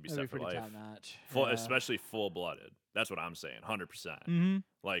 dude, because you'd be That'd set be for pretty life. top notch. Full, Yeah. especially full-blooded. That's what I'm saying. 100%. Mm-hmm.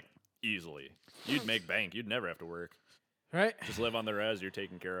 Like easily. You'd make bank. You'd never have to work. Right? Just live on the res. You're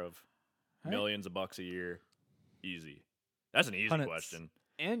taken care of. Right. Millions of bucks a year. Easy. That's an easy Hundreds. question.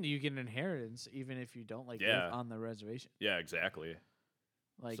 And you get an inheritance even if you don't like Yeah. live on the reservation. Yeah, exactly.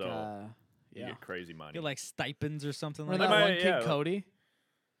 Like, So, You yeah. get crazy money. Get like stipends or something Remember like that that. might- one kid, yeah. Cody?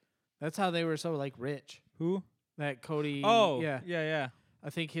 That's how they were so like rich. Who? That Cody. Oh, yeah. yeah. I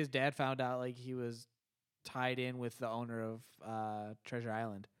think his dad found out like he was tied in with the owner of Treasure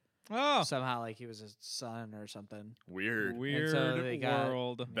Island. Oh, Somehow, like he was his son or something. Weird. weird they got-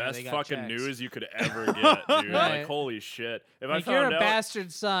 world. Yeah, Best they got fucking checks. news you could ever get, dude. Right. Like, holy shit. If Like I you're found a out,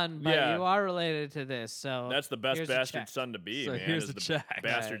 bastard son, but Yeah. you are related to this. So that's the best here's a bastard check. son to be, So man. here's is the the check.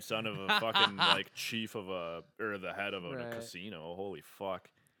 bastard Right. son of a fucking like chief of a or the head of a Right. casino. Holy fuck.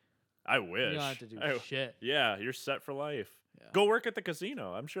 I wish. you don't have to do I- shit. Yeah, you're set for life. Yeah. Go work at the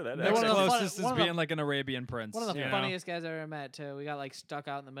casino. I'm sure that They're Next one of the fun- closest is one of the- being like an Arabian prince. One of the you know? funniest guys I ever met too. We got like stuck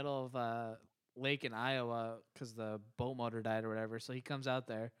out in the middle of a lake in Iowa because the boat motor died or whatever. So he comes out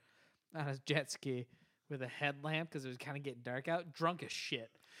there on his jet ski with a headlamp because it was kind of getting dark out, drunk as shit.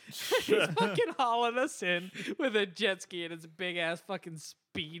 He's fucking hauling us in with a jet ski and it's a big ass fucking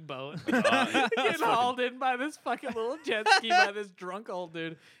speedboat. That's Getting fucking- hauled in by this fucking little jet ski by this drunk old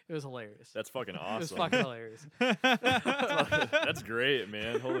dude. It was hilarious. That's fucking It was awesome. fucking hilarious. That's great,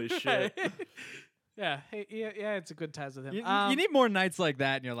 man. Holy shit. Yeah, hey, yeah, it's a good times with him. You need more nights like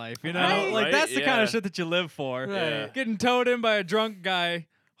that in your life, you know? Right? Like Right? that's the kind Yeah. of shit that you live for. Yeah. Getting towed in by a drunk guy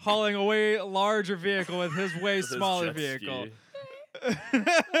hauling a way larger vehicle with his way With his smaller jet vehicle. ski.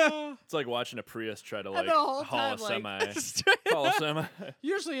 It's like watching a Prius try to like the whole haul a time, like, semi. Haul a semi.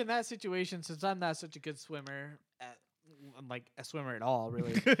 Usually in that situation, since I'm not such a good swimmer, I'm like a swimmer at all,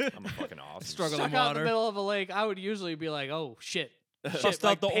 really. I'm a fucking awesome. Struggle Stuck in out in the water. middle of a lake, I would usually be like, "Oh shit!" Bust Shit, out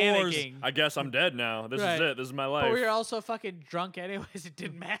like the oars. panicking. I guess I'm dead now. This Right. is it. This is my life. But we were also fucking drunk anyways. It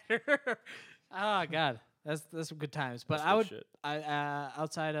didn't matter. Oh god, that's some good times. But That's I good would, shit.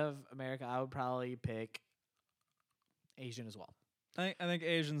 outside of America, I would probably pick Asian as well. I think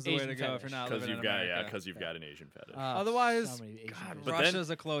Asian's the way Asian to go if you're fetish. not Because living you've in got America. because you've got an Asian fetish. Otherwise, so many Asian God, fetish. But then- Russia's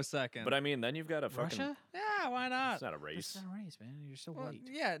a close second. But I mean, then you've got a fucking. Russia? yeah, why not? It's not a It's race. not a race, man. You're so Well, white.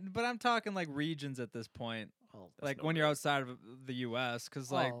 yeah, but I'm talking like regions at this point. Well, That's Like no when you're good. outside of the U.S.,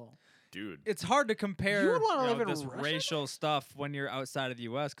 because like oh, Dude. it's hard to compare wanna live in this Russia? racial stuff when you're outside of the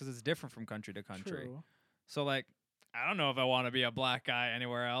U.S. because it's different from country to country. true. So like, I don't know if I want to be a black guy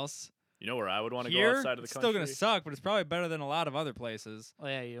anywhere else. You know where I would want to go Here, outside of the it's country? still gonna suck, but it's probably better than a lot of other places. Oh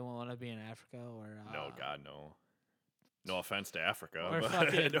yeah, you don't want to be in Africa or No, God, no. No offense to Africa. or but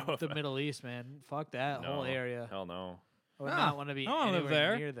fucking no the Middle East, man. Fuck that whole No. area. Hell no. I would Nah, not want to be I wanna live anywhere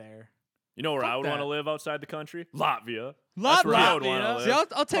there. near there. You know where Fuck I would want to that. live outside the country? Latvia. That's where I would want to Latvia. live. See,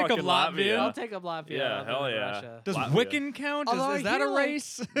 I'll take up Fucking Latvia. I'll take up Latvia. Yeah, over hell yeah. Russia. Does Latvia. Wiccan count? Although Is I that a hear, like-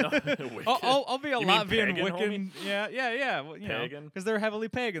 race? No, Wiccan. I'll be a You mean Latvian pagan, Wiccan. homie? Yeah. Well, you know, Pagan? because they're heavily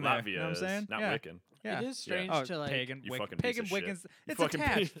pagan there. Latvia You know what I'm is saying? not yeah. Wiccan. Yeah. It is strange Oh, to like. pagan, You Wic- fucking piece pagan of shit. Wiccans. You It's fucking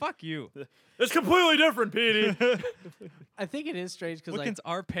attached. piece- Fuck you. It's completely different, Petey. I think it is strange because Wiccans like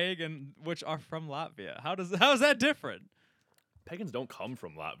are pagan, which are from Latvia. How is that different? Pagans don't come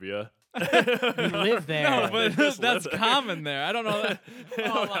from Latvia. We live there. No, but that's common there. I don't know.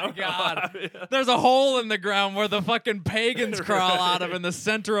 Oh my god. There's a hole in the ground where the fucking pagans crawl out of in the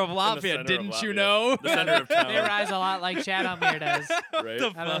center of Latvia. center of Didn't you Latvia. know? The center of They town. rise a lot like Shadomir does. Right?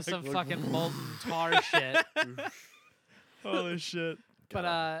 Out of some fucking molten tar shit. Holy shit. But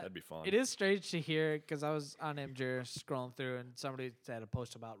That'd be fun. it is strange to hear because I was on Imgur scrolling through and somebody had a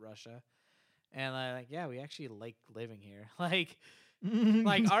post about Russia, and like, yeah, we actually like living here.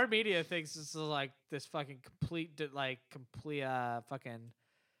 Like our media thinks this is like this fucking complete fucking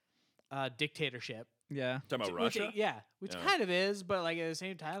dictatorship. Yeah. Talking about Which, Russia? which Yeah. kind of is, but like at the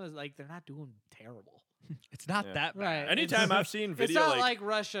same time, it's like they're not doing terrible. It's not Yeah. that bad. Right. Anytime I've seen It's video not like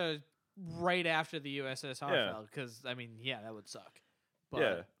Russia right after the USSR Yeah. fell, because I mean, yeah, that would suck. But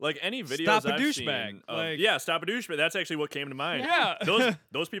yeah, like any videos Stop a I've douchebag, seen. like- Yeah, stop a douchebag. That's actually what came to mind. Yeah.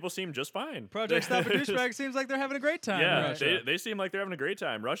 those people seem just fine. Project Stop a Douchebag seems like they're having a great time. in Yeah, Russia. they seem like they're having a great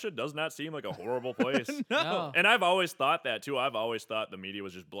time. Russia does not seem like a horrible place. no. And I've always thought that too. I've always thought the media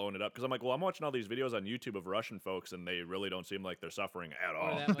was just blowing it up because I'm like, well, I'm watching all these videos on YouTube of Russian folks, and they really don't seem like they're suffering at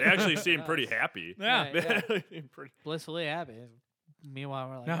all. that They much. actually seem pretty happy. Yeah. Right, yeah. They seem pretty- Blissfully happy. Meanwhile,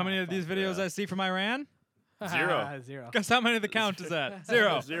 we're like, Now, how "Oh, many of these fuck." videos I see from Iran? Zero. Zero. Guess how many the count is at?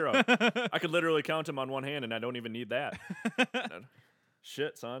 Zero. Zero. I could literally count them on one hand, and I don't even need that.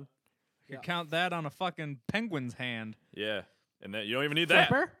 Shit, son. You count that on a fucking penguin's hand. Yeah, and that you don't even need that.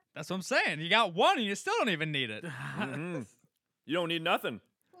 Flipper? That's what I'm saying. You got one and you still don't even need it. Mhm. You don't need nothing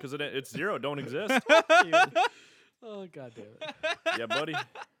because it's zero. Don't exist. Oh, god damn it. Yeah, buddy.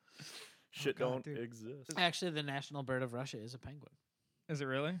 Shit God, don't dude. exist. Actually, the national bird of Russia is a penguin. Is it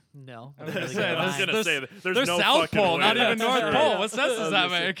really? No. I was Really gonna say, good I was line. gonna say that there's They're no South fucking Pole, way not even that's North true. Pole. What sense I does was that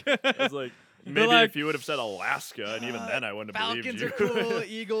gonna say- make? I was like, maybe like, if you would have said Alaska, and even then I wouldn't have believed Falcons you. are cool,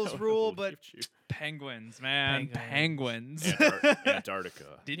 Eagles I wouldn't rule, have but believed you. penguins, man, penguins.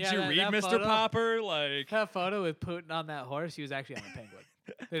 Antarctica. Didn't Yeah, you that- read that Mr. photo- Popper? Like, That photo with Putin on that horse, he was actually on a penguin.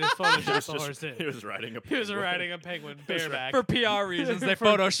 They just photoshopped the horse in. He was riding a He was penguin. riding a penguin was bareback. for PR reasons, they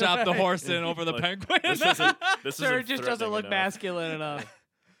photoshopped the horse in over the Like, penguin. This isn't Sir, it just doesn't threatening look enough. masculine enough.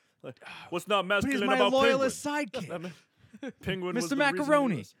 Like, what's not But he's masculine my about loyalist penguin? sidekick. Penguin was Mr. the reason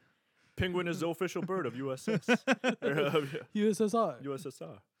Macaroni. US Penguin is the official bird of USS. USSR.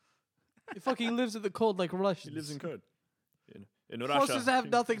 USSR. He fucking lives in the cold like Russians. He lives in Kurd. In Russia. Horses have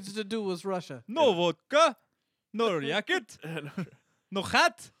nothing to do with Russia. No vodka, no jacket, And no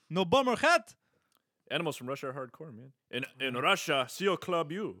hat, no bomber hat. animals from Russia are hardcore, man. In Russia, Seal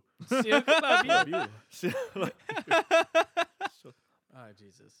Club U. Seal Club Club U. U. Seal- Oh,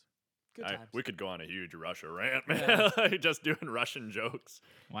 Jesus. Good I- times. we could go on a huge Russia rant, man. Like, just doing Russian jokes.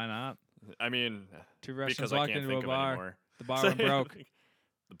 Why not? I mean, Two Russians because I walked can't into a think of any bar. more. The bar went broke.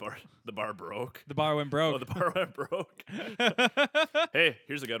 The bar broke. The bar went Oh, broke. the bar went broke. Hey,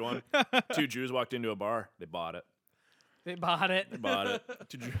 here's a good one. Two Jews walked into a bar. They bought it. They bought it. They bought it.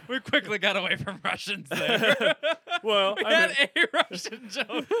 Two Jew- We quickly got away from Russians there. well, We I had mean, a Russian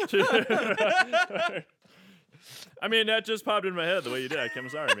joke. I mean, that just popped in my head the way you did. I'm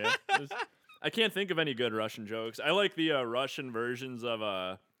sorry, man. I can't think of any good Russian jokes. I like the Russian versions of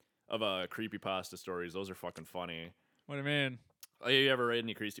creepypasta stories. Those are fucking funny. What do you mean? You ever read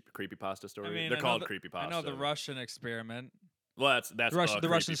any creepypasta stories? I mean, They're I know called the- creepypasta. I know the Russian experiment. Well, that's The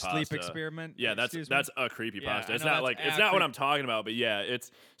Russian sleep creepypasta. experiment. Yeah, that's excuse me. a creepypasta. Yeah, I It's know not that's like it's a not what creep- I'm talking about, but yeah,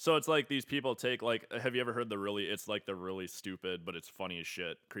 it's like these people take like, have you ever heard the really stupid but it's funny as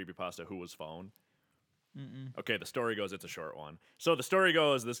shit creepypasta Who Was Phone? Okay, the story goes, it's a short one. So the story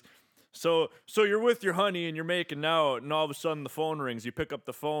goes this. So you're with your honey and you're making out, and all of a sudden the phone rings. You pick up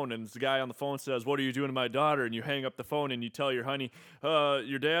the phone and the guy on the phone says, "What are you doing to my daughter?" And you hang up the phone and you tell your honey,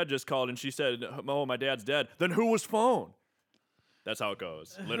 "Your dad just called," and she said, "Oh, my dad's dead." Then who was phone? That's how it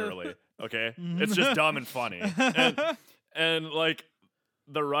goes, literally. Okay, it's just dumb and funny, and like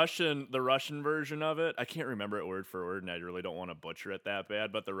the Russian version of it. I can't remember it word for word, and I really don't want to butcher it that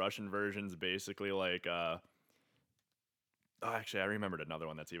bad. But the Russian version's basically like. Oh, actually, I remembered another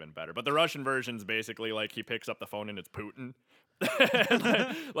one that's even better. But the Russian version's basically like he picks up the phone and it's Putin,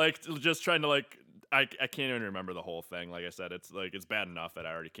 and like just trying to like. I can't even remember the whole thing. Like I said, it's bad enough that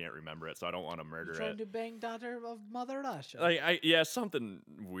I already can't remember it, so I don't want to murder Trying it. to bang daughter of Mother Russia. Like something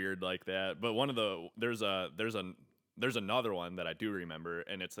weird like that. But one of the there's another one that I do remember,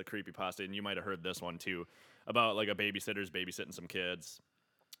 and it's the creepypasta, and you might have heard this one too, about like a babysitter's babysitting some kids.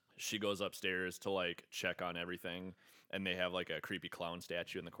 She goes upstairs to like check on everything, and they have like a creepy clown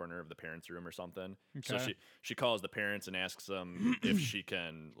statue in the corner of the parents' room or something. So Okay. she calls the parents and asks them if she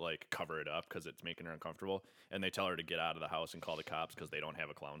can like cover it up because it's making her uncomfortable, and they tell her to get out of the house and call the cops because they don't have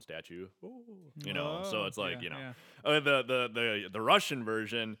a clown statue. You know, so Oh, it's like yeah. the Russian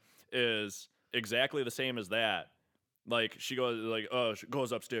version is exactly the same as that. Like she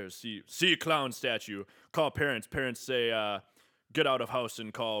goes upstairs, see a clown statue, call parents. Parents say, get out of house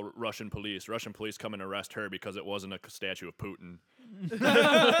and call Russian police. Russian police come and arrest her because it wasn't a statue of Putin.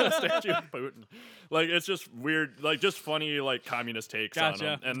 Statue of Putin. Like it's just weird, like just funny, like communist takes on Gotcha.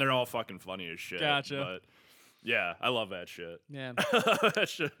 them, and they're all fucking funny as shit. Gotcha. But yeah, I love that shit. Yeah. That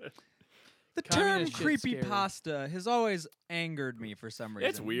shit. The term Communist shit's creepy scary. pasta has always angered me for some reason.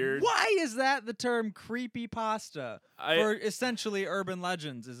 It's weird. Why is that the term creepy pasta? I- For essentially urban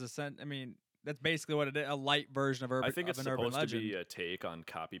legends I mean, that's basically what it is, a light version of urban I think it's of an urban supposed to legend. be a take on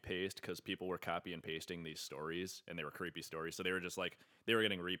copy paste because people were copy and pasting these stories and they were creepy stories. So they were just like, they were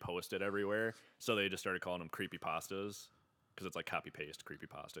getting reposted everywhere. So they just started calling them creepy pastas because it's like copy paste creepy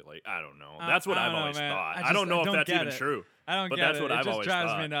pasta. Like, I don't know. That's what I I've don't know, always man. thought. I I just- don't know I if don't that's get even it. true. I don't but get that's it. what It I've just always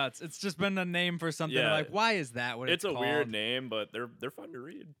drives me thought. nuts. It's just been a name for something. Yeah. Like, why is that what It's a called? weird name, but they're fun to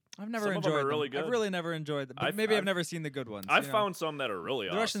read. I've never Some of them enjoyed are really them. I've good. really never enjoyed them. But I've- maybe I've I've- never seen the good ones. I've you know? found some that are really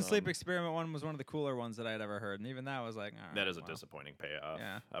the awesome. Russian sleep experiment one was one of the cooler ones that I had ever heard, and even that was like, all right, That is a well, disappointing payoff.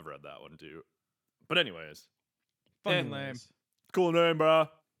 Yeah. I've read that one too. But anyways, fucking lame, Anyways. cool name, bro.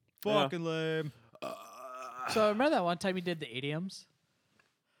 fucking lame. So remember that one time you did the idioms,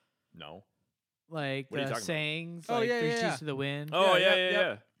 No. like What are you the talking about? sayings, Oh, like yeah, three yeah, G's yeah. to the wind. Oh Yeah, yeah, yep,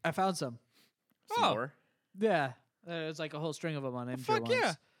 yeah. I found some. Some Oh. more. Yeah, there's like a whole string of them on Imgur fuck once.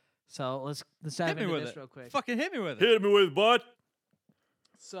 yeah. So let's dive Hit me into with this it. real quick. Fucking hit me with it. Hit me with butt.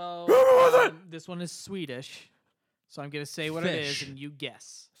 So Hit me with it! this one is Swedish. So I'm gonna say what it is, Fish. and you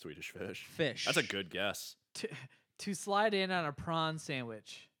guess. Swedish fish. Fish. That's a good guess. To slide in on a prawn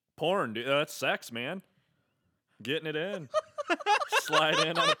sandwich. Porn, dude. That's sex, man. Getting it in. Slide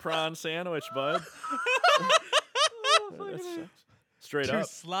in on a prawn sandwich, bud. That's sex. Straight to up.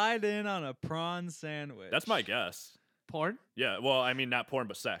 slide in on a prawn sandwich. That's my guess. Porn? Yeah. Well, I mean, not porn,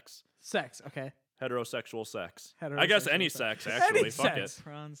 but sex. Sex. Okay. Heterosexual sex. I guess any Heterosexual sex, sex. actually. Any Fuck sex. it.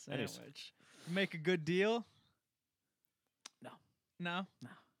 prawn Any s- sandwich. Make a good deal? No. No.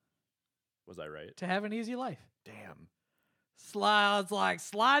 Was I right? To have an easy life. Damn. Slides like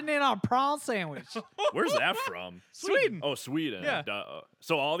sliding in on a prawn sandwich. Where's that from? Sweden. Oh, Sweden. Yeah. Duh.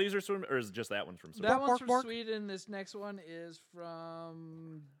 So all these are Sweden, or is just that one from Sweden? That one's from bark. Sweden. This next one is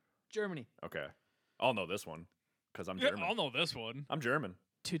from Germany. Okay. I'll know this one because I'm Yeah, German. I'll know this one. I'm German.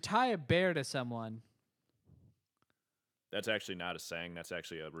 To tie a bear to someone. That's actually not a saying. That's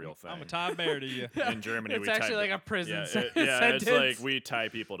actually a real thing. I'm a Todd Bear to you. In Germany, It's we actually tie, like a prison yeah, sentence. it's like we tie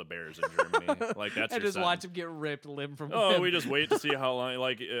people to bears in Germany. Like that's I your just watch sentence. him get ripped limb from Oh, limb. we just wait to see how long.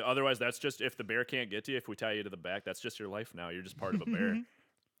 Like otherwise, that's just if the bear can't get to you. If we tie you to the back, that's just your life now. You're just part of a bear.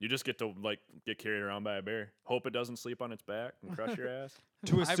 You just get to like get carried around by a bear. Hope it doesn't sleep on its back and crush your ass.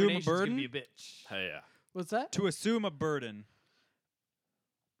 To assume a Hibernation's gonna burden? be a bitch. Hey, yeah. What's that? To assume a burden.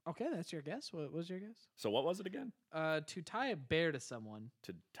 Okay, that's your guess. What was your guess? So what was it again? To tie a bear to someone.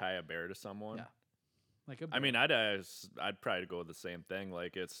 To tie a bear to someone? Yeah. Like a I bear. mean, I'd probably go with the same thing.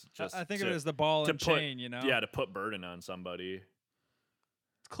 Like it's just I think to, of it as the ball to and put- chain, you know? yeah, to put burden on somebody.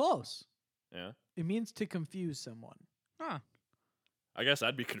 It's close. Yeah. It means to confuse someone. Huh. I guess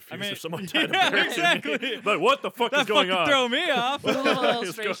I'd be confused mean, if someone tied yeah, a bear to exactly. me. Like, what the fuck That is going fucking on? throw me off. The little It's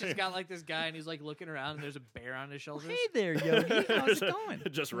illustration's going- got like this guy and he's like looking around and there's a bear on his shoulders. Hey there, Yogi. How's it going?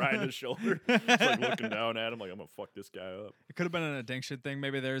 Just riding his shoulder. Just like looking down at him like, I'm going to fuck this guy up. It could have been an addiction thing.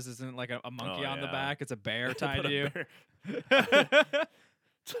 Maybe theirs isn't like a monkey Oh, on the yeah. back. It's a bear tied Put to a you. bear-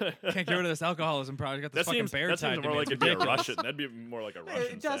 Can't get rid of this alcoholism project. Got this That fucking seems, bear that tied seems to more me. like It's it'd be a ridiculous. Russian. That'd be more like a Russian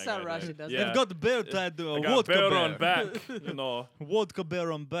It does saying, sound I Russian, think. doesn't it? Yeah. They've got the bear tied to a I got vodka bear bear. on back. You know. Vodka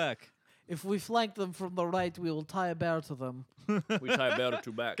bear on back. If we flank them from the right, we will tie a bear to them. We tie a bear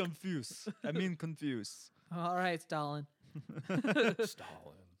to back. Confuse. I mean confuse. All right, Stalin.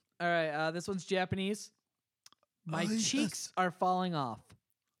 Stalin. All right, this one's Japanese. My cheeks are falling off.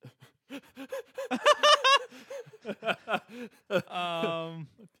 I'm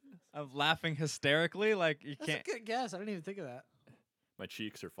laughing hysterically, like you That's can't. a good guess. I didn't even think of that. My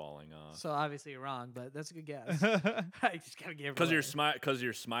cheeks are falling off. So obviously you're wrong, but that's a good guess. I just gotta give it Because away.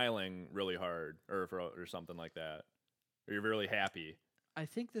 you're smiling really hard, or something like that, or you're really happy. I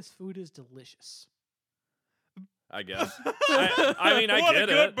think this food is delicious. I guess. I mean, I what get a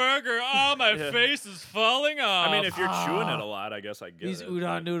good it. burger. Oh, my Yeah. face is falling off. I mean, if you're chewing it a lot, I guess I get These it.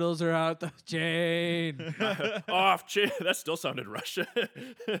 udon noodles are out the chain. Off chain. That still sounded Russian.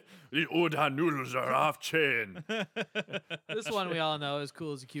 These udon noodles are off chain. This one we all know is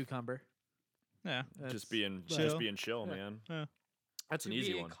cool as a cucumber. yeah. Just being chill. chill, man. Yeah. That's an To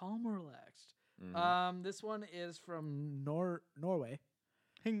easy be one. calm or relaxed. Mhm. This one is from Norway.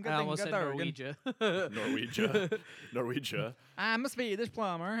 Hinga, I almost said dinga, Norwegia. Norwegia. I'm a Swedish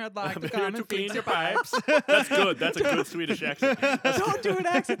plumber. I'd like I'm to here come to and clean fix your your pipes. That's good. That's a good Swedish accent. Don't do an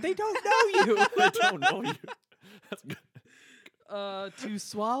accent. They don't know you. I don't know you. That's good. To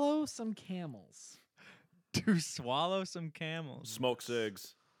swallow some camels. To swallow some camels. Smoke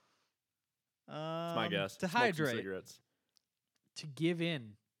cigs. That's my guess. To Smoke some hydrate. cigarettes. To give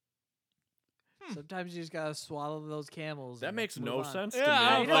in. Sometimes you just gotta swallow those camels. That and makes move no on. sense Yeah, to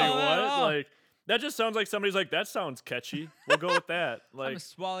I me. don't Like know that at what? all. Like that just sounds like somebody's like that sounds catchy. We'll go with that. I'm Like gonna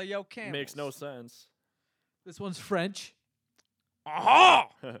swallow your camels. makes no sense. This one's French. Aha!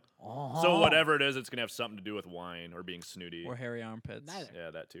 So whatever it is, it's gonna have something to do with wine or being snooty. Or hairy armpits. Neither. Yeah,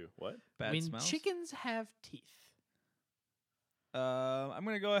 that too. What? Bad I mean, smells. chickens have teeth. I'm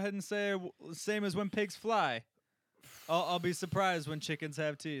gonna go ahead and say same as when pigs fly. I'll be surprised when chickens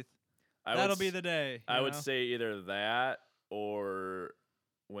have teeth. That'll be the day. I you would know? say either that or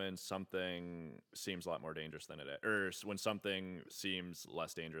when something seems a lot more dangerous than it is, or when something seems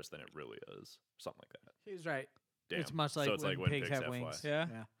less dangerous than it really is. Something like that. He was right. Damn. It's much like so it's when like when pigs have fly. wings. Yeah.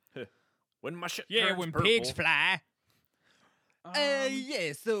 When my shit Yeah, turns when purple. pigs fly. Um,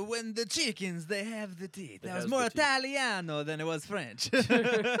 Yeah, so when the chickens, they have the teeth. They That was has more the teeth. Italiano than it was French. That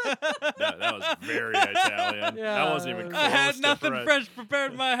was very Italian. Yeah, that wasn't even that close. I had to nothing French. French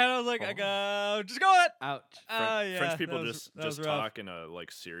prepared in my head. I was like, I go, just go with it. Ouch. Yeah, French people that was- just that was rough. talk in a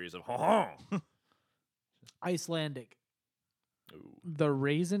like series of Ooh. Icelandic. The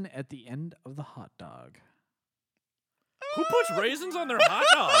raisin at the end of the hot dog. Who puts raisins on their hot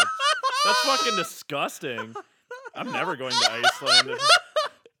dog? That's fucking disgusting. I'm never going to Iceland.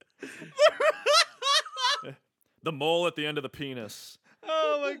 The mole at the end of the penis.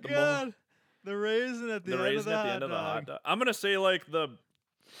 Oh my The god. The raisin at the, The end, raisin of at the end of the hot dog. I'm gonna say like the.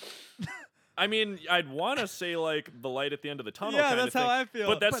 I mean, I'd want to say like the light at the end of the tunnel. Yeah, kind that's of how thing, I feel.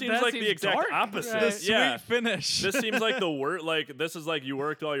 But that But seems that like the seems exact dark. opposite. Right. The Yeah. sweet finish. This seems like the word. Like this is like you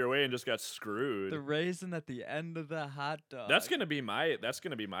worked all your way and just got screwed. the raisin at the end of the hot dog. That's gonna be my. That's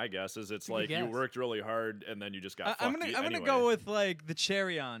gonna be my guess. Is it's a good like you guess. worked really hard and then you just got. I'm fucked gonna anyway. go with like the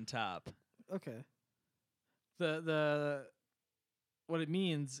cherry on top. Okay. The what it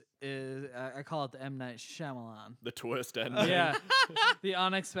means is I call it the M. Night Shyamalan. the twist ending. Yeah. The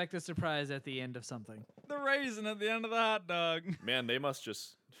unexpected surprise at the end of something. The raisin at the end of the hot dog. Man, they must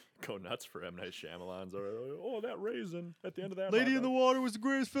just go nuts for M. Night Shyamalan's. Oh, that raisin at the end of that. Lady hot in the dog. Water was the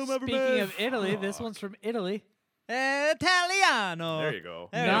greatest film ever made. Speaking of Italy, this one's from Italy. Italiano. There you go.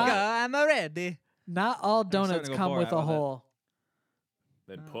 There Not- you go. I'm ready. Not all starting donuts to go come with Borat a with it. hole.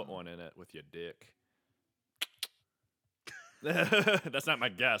 Then put one in it with your dick. That's not my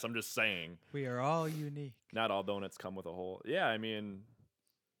guess. I'm just saying. We are all unique. Not all donuts come with a hole. Yeah, I mean,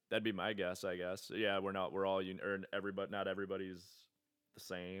 that'd be my guess. I guess. Yeah, we're not. We're all. Or everybody. Not everybody's the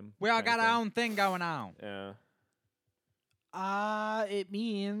same. We all kinda got our thing. own thing going on. Yeah. It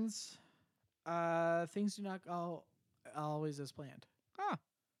means things do not go always as planned. Huh.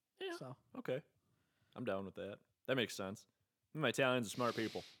 Yeah. So Okay. I'm down with that. That makes sense. My Italians are smart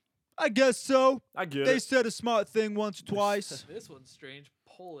people. I guess so. I get They it. said a smart thing once or twice. this one's strange.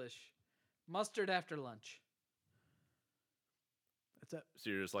 Polish. Mustard after lunch. That's it. So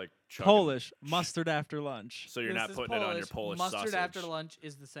you're just like chugging. Polish mustard after lunch. So you're This not is putting it on your Polish Mustard sausage. after lunch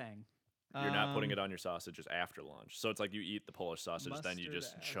is the saying. You're not putting Um, it on your sausages after lunch. So it's like you eat the Polish sausage, then you Mustard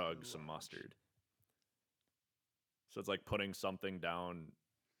just after chug some lunch. mustard. So it's like putting something down.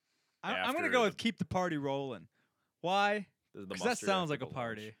 I'm gonna after go the- with keep the party rolling. Why? The Because that mustard sounds after like a the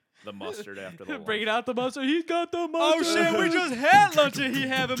party. lunch. The mustard after the lunch. Bringing out the mustard. He's got the Oh mustard. shit! We just had lunch and he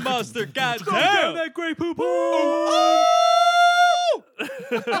having mustard. God damn! that great poo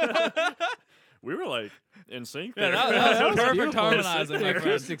We were like in sync. Yeah, there. that was perfect beautiful. harmonizing, The my friend.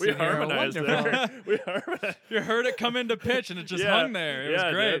 acoustics We in here are harmonized wonderful. there. We harmonized. You heard it come into pitch and it just Yeah, hung there. It yeah,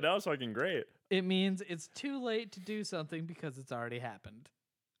 was great. dude, that was fucking great. It means it's too late to do something because it's already happened.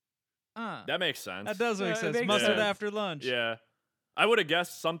 That makes sense. That does make it sense. makes Mustard sense. after lunch. Yeah, I would have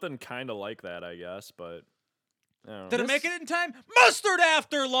guessed something kind of like that. I guess, but I don't know. Did it make it in time? Mustard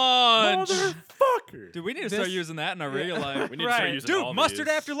after lunch. Motherfucker. Dude, we need to start This- using that in our real life. We need to start Right. using Dude, all mustard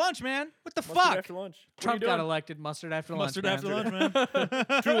these. after lunch, man. What the Mustard fuck? after lunch. What Trump are you got doing? elected. Mustard after Mustard lunch. after man. lunch,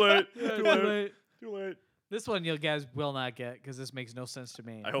 man. Too late. Yeah, Too too late. late. Too late. This one you guys will not get because this makes no sense to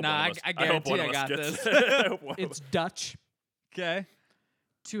me. I hope Nah, one of us, I hope one guarantee of I us got gets this. it. I hope one of It's us- Dutch. Okay.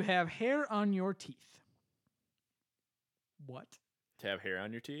 To have hair on your teeth. What? to have hair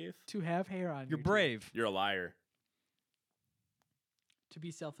on your teeth. To have hair on You're your teeth. brave. You're a liar. To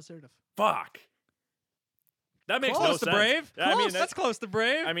be self-assertive. Fuck. That makes Close no to sense. brave. I mean, That's close to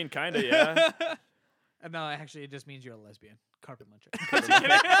brave. I mean, kind of, yeah. No, actually, it just means you're a lesbian. Carpet muncher.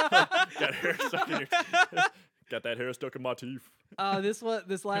 Got hair stuck in your. Got that hair stuck in my teeth. This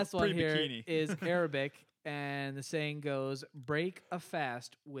last one here Pre-bikini. is Arabic, and the saying goes, "Break a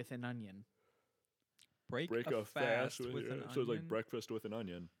fast with an onion." Break a fast with an so it's like onion. breakfast with an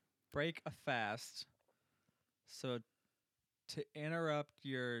onion. Break a fast. So to interrupt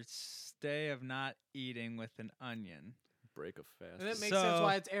your stay of not eating with an onion. Break a fast. And that makes sense So,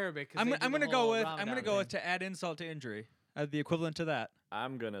 why it's Arabic. 'cause I'm they do gonna the go whole with Ramadan go with thing. to add insult to injury. The equivalent to that.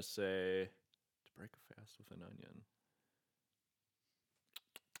 I'm gonna say to break a fast with an onion.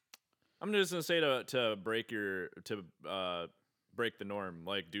 I'm just gonna say to break break the norm,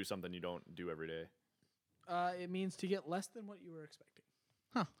 like do something you don't do every day. It means to get less than what you were expecting.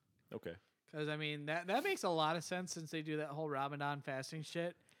 Okay. Because I mean that makes a lot of sense since they do that whole Ramadan fasting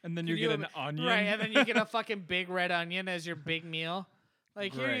shit. And then Can you get an ima- onion. Right, and then you get a fucking big red onion as your big meal.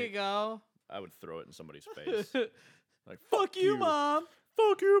 Like, here you Great. go. I would throw it in somebody's face. Like Fuck you, Mom.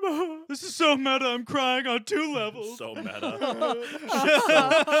 Fuck you, mom. This is so meta. I'm crying on 2 levels. So meta.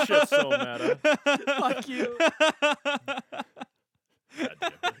 Shit's so meta. Fuck you. God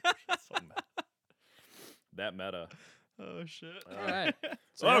damn it. Shit's so meta. That meta. Oh shit. All right.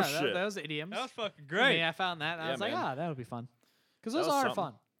 So, Oh, yeah, shit. That was idioms. That was fucking For great. me, I found that, and I Yeah, was like, man. that would be fun. Because That those was are something.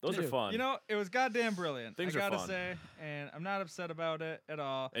 fun. Those to are do. fun. You know, it was goddamn brilliant. Things I are gotta fun. say, and I'm not upset about it at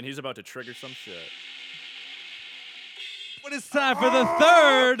all. And he's about to trigger some shit. But it's time for the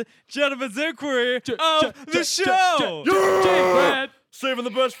third Gentleman's Inquiry of the show. Yeah! Saving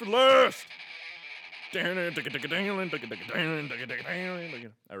the best for last. I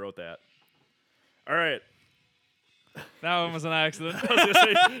wrote that. All right. That one was an accident. I was gonna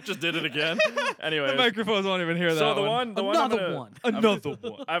say, just did it again. Anyway, The microphones won't even hear that so the one. one I'm Another gonna- one. Another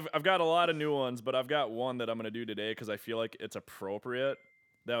one. I've got a lot of new ones, but I've got one that I'm gonna do today because I feel like it's appropriate.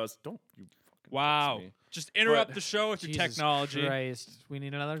 That was don't you fucking Wow. text me. Just interrupt But- the show with your Jesus technology. Christ. We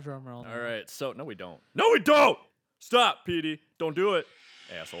need another drum roll. All right, so no, we don't. No, we don't. Stop, PD. Don't do it,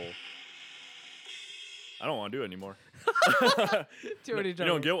 asshole. I don't want to do it anymore. Too many You drum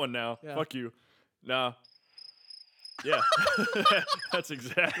don't rolls. get one now. Yeah. Fuck you. Nah. Yeah, that's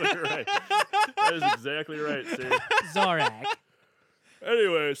exactly right. That is exactly right, sir. Zorak.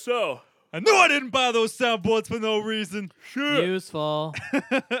 Anyway, so I knew I didn't buy those soundboards for no reason. shit. Useful.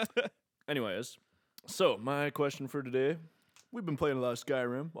 Anyways, so my question for today: we've been playing a lot of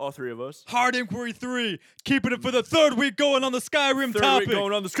Skyrim, all three of us. Hard Inquiry 3, keeping it for the third week going on the Skyrim Third topic. week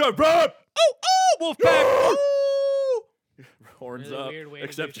going on the Skyrim. Oh, Wolfpack. Horns Really up. weird way to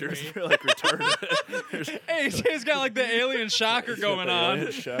Except do yours three. are like retarded. Yours- AJ's got like the alien shocker He's got going the on.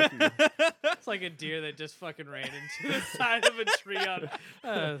 alien shock. It's like a deer that just fucking ran into the side of a tree on.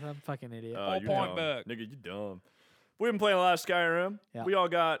 I'm a fucking idiot. Oh, you point dumb. back. Nigga, you dumb. We've been playing a lot of Skyrim. Yeah. We all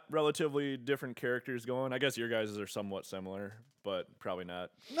got relatively different characters going. I guess your guys' are somewhat similar, but probably not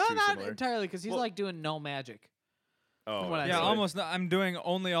No, too not similar. entirely, because he's Well- like doing no magic. Oh, what I Yeah, said. almost. Not. I'm doing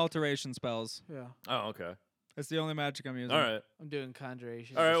only alteration spells. Yeah. Oh, okay. That's the only magic I'm using. All right. I'm doing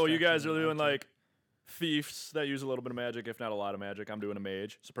conjuration. All right. Well, you destruction, guys are and doing archery. like thieves that use a little bit of magic, if not a lot of magic. I'm doing a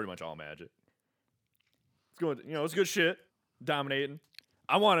mage, so pretty much all magic. It's good. You know, it's good shit. Dominating.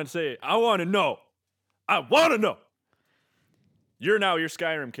 I want to know. You're now your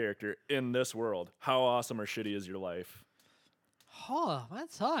Skyrim character in this world. How awesome or shitty is your life? Oh,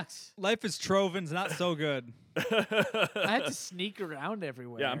 that sucks. Life is Trovin's not so good. I have to sneak around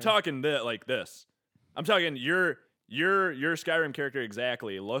everywhere. Yeah, I'm talking like this. I'm talking your Skyrim character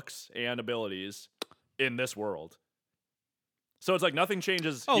exactly looks and abilities in this world. So it's like nothing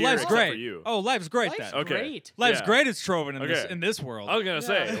changes. Oh, here life's except great. For you. Oh, life's great Life's then. Okay. great. Life's Yeah. great as Trovin Okay. in this world. I was gonna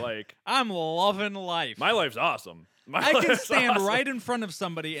say Yeah. like I'm loving life. my life's awesome. My I can life's stand awesome. right in front of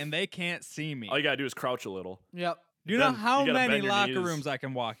somebody and they can't see me. All you gotta do is crouch a little. Yep. Do you know bend- how you gotta many bend your locker knees. rooms I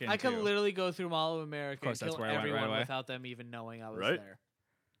can walk into? I could literally go through Mall of America course, and that's kill where I went right everyone away. without them even knowing I was Right. there.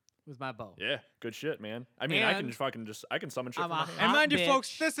 With my bow. Yeah, good shit, man. I mean, I can And just I can summon shit I'm from a my hand. And hot mind you, bitch.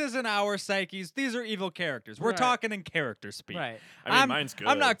 folks, this isn't our psyches. These are evil characters. We're Right. talking in character speak. Right. I mean, I'm, mine's good.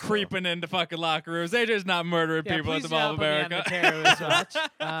 I'm not so- creeping into fucking locker rooms. AJ's not murdering Yeah, people at please the Mall don't of put me on the America. terrorist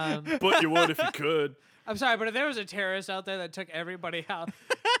watch. But you would if you could. I'm sorry, but if there was a terrorist out there that took everybody out,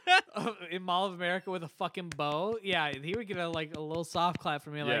 in Mall of America with a fucking bow, yeah, he would get a little soft clap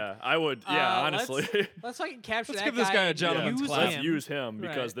from me. Like, Yeah, I would. Yeah, honestly. let's fucking capture Let's that give this guy a and gentleman's use clap. Let's him. use him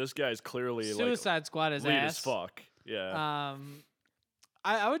because Right. this guy's clearly Suicide Squad like his lead ass. as fuck. Yeah.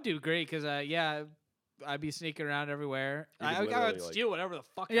 I would do great because yeah, I'd be sneaking around everywhere. You could I would literally, like- steal whatever the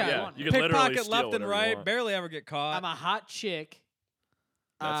fuck I Yeah, want. you could literally pickpocket steal left and whatever you right, want. barely ever get caught. I'm a hot chick.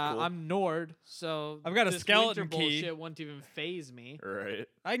 That's cool. I'm Nord, so I've got a this skeleton winter key. bullshit wouldn't even phase me. Right.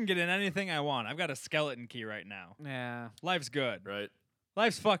 I can get in anything I want. I've got a skeleton key right now. Yeah. Life's good. Right.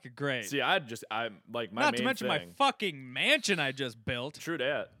 Life's fucking great. See, I'm like my Not main to mention thing. my fucking mansion I just built. True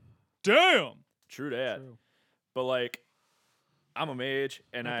dat. Damn. True dat. True. But like, I'm a mage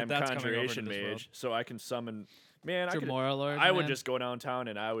and Not that I'm that's coming over conjuration into this world. mage, so I can summon. Man, Jamora Lord, I would man. just go downtown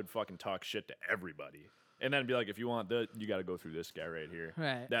and I would fucking talk shit to everybody, and then be like, if you want the, you got to go through this guy right here.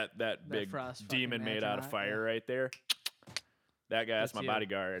 Right. That big Frost demon fucking made out of Magnemite, fire yeah. right there. That guy, that's my you.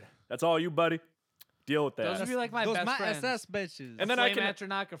 bodyguard. That's all you, buddy. Deal with Those that. would be like my Those best my friends. SS bitches. And then I Flame can-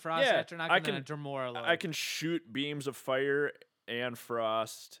 Atronach, a Frost yeah, Atronach, I and then a can- Jamora Lord. I can shoot beams of fire and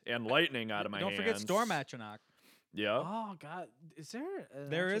frost and lightning out of my Don't hands. forget Storm Atronach. Yeah. Oh God, is there?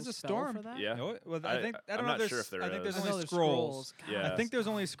 There actual is a spell storm. for that? Yeah. No, well, I- I think I I'm don't know. not If sure there's, if there I think is. there's I know only there's scrolls. God. Yeah. I think there's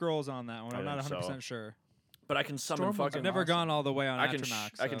only scrolls on that one. I I'm not think 100% so. sure. But I can summon Storm ones fucking. are I've never awesome. gone all the way on I can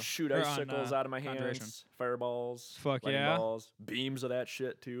Atronach. I can so- shoot or on, icicles out of my Conjuration. hands, fireballs, Fuck lightning yeah. balls, beams of that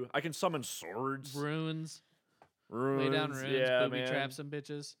shit too. I can summon swords, Runes. runes, Lay down runes. yeah, booby man. trap some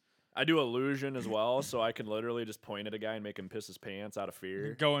bitches. I do illusion as well, so I can literally just point at a guy and make him piss his pants out of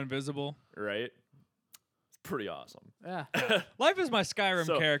fear. Go invisible. Right? It's pretty awesome. Yeah. Life is my Skyrim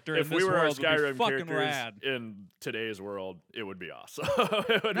So, character if in we this were our world would be Skyrim fucking characters rad. in today's world, it would be awesome.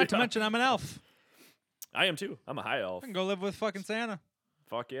 It would Not be to mention I'm an elf. I am too. I'm a high elf. I can go live with fucking Santa.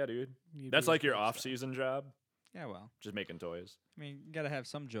 Fuck yeah, dude. You'd That's be like your pretty off-season job, Yeah, well. just making toys. I mean, you gotta have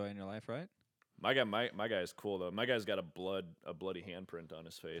some joy in your life, right? My guy's cool though. My guy's got a bloody handprint on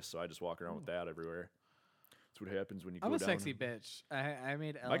his face, so I just walk around with that everywhere. That's what happens when you I'm go a down. sexy bitch. I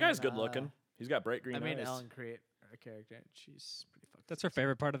made Ellen. My guy's good looking. He's got bright green I made eyes. Ellen create a character. And she's pretty fucking. That's her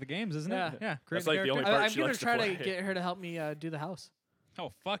favorite part of the games, isn't Yeah. it? Yeah. That's create like the only character. part I'm she gonna likes to try to play. get her to help me do the house.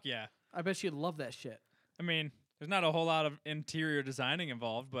 Oh fuck yeah! I bet she'd love that shit. I mean, there's not a whole lot of interior designing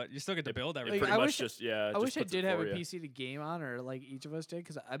involved, but you still get to build It everything. pretty I much wish- just yeah. I just wish I puts it did have for a ya. PC to game on, or like each of us did,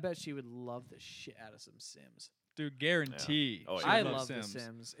 because I bet she would love the shit out of some Sims. Dude, guarantee. Oh, she yeah. I would love Sims. The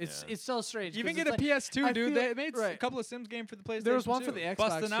Sims. It's Yeah. it's so strange. You even 'cause get a it's PS2, I dude. feel- They made a right. couple of Sims games for the PlayStation. There was one for 2. the Xbox,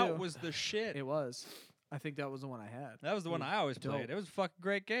 Busting out too. was the shit. It was. I think that was the one I had. That was the one It I always dope. played. It was a fucking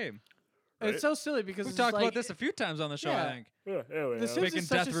great game. Right? It's so silly because We've it's talked like, about this a few times on the show, Yeah. I think. Yeah, yeah, The Sims Making is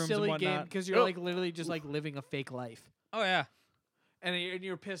such death a rooms and silly game whatnot. because you're Oh. like literally just like living a fake life. Oh yeah. And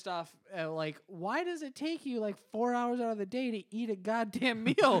you're pissed off at like, why does it take you like 4 hours out of the day to eat a goddamn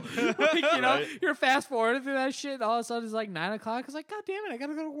meal? Like, you know, Right. you're fast forwarding through that shit, and all of a sudden it's like 9 o'clock. It's like, God damn it, I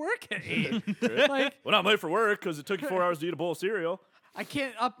gotta go to work at 8. Like, Well, I'm late for work because it took you 4 hours to eat a bowl of cereal. I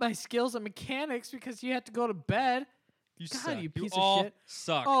can't up my skills in mechanics because you have to go to bed. You God, suck. you piece of all shit.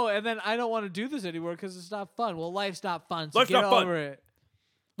 suck. Oh, and then I don't want to do this anymore because it's not fun. Well, life's not fun, so Life's get not fun. over it.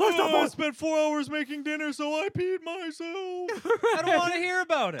 Life's not fun. I spent 4 hours making dinner, so I peed myself. I don't want to hear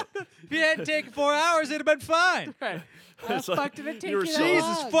about it. If you hadn't taken 4 hours, it'd have been fine. Right. How It's the like fuck did it take you were you so- that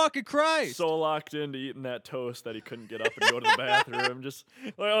Jesus long? fucking Christ. So locked into eating that toast that he couldn't get up and go to the bathroom. Just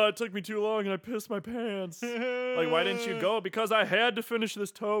like, oh, it took me too long and I pissed my pants. Like, why didn't you go? Because I had to finish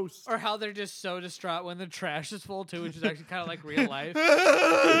this toast. Or how they're just so distraught when the trash is full too, which is actually kind of like real life.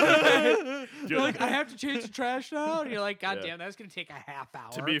 Dude, You're like, I have to change the trash now, and you're like, God Yeah. damn, that's gonna take a half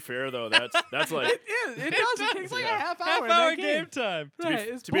hour. to be fair though, that's like it is. It does. It takes like a half hour. Half in hour that game time. to be, Right,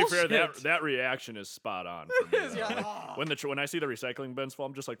 it's to be fair, bullshit. that reaction is spot on for me. is, though. yeah. Like, Ah. when I see the recycling bins full,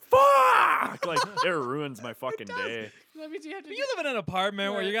 I'm just like, fuck! Like it ruins my fucking day. That means you have to. You live in an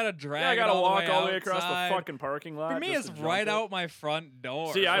apartment where you gotta drag. Yeah, I it gotta all walk the all the way way across the outside. fucking parking lot. For me, just it's to right jump it. out my front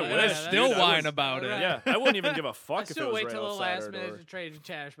door. See, I and wish, still dude, I whine was- about it. Right. Yeah, I wouldn't even give a I fuck if it still was wait right till the outside last our minute door. to trade a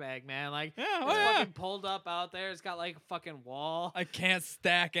trash bag, man. Like, Yeah, it's oh, yeah. fucking pulled up out there. It's got like a fucking wall. I can't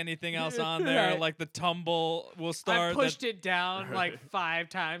stack anything else on there. Right. Like the tumble will start. I pushed it down like 5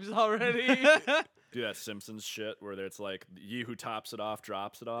 times already. Do that Simpsons shit where it's like ye who tops it off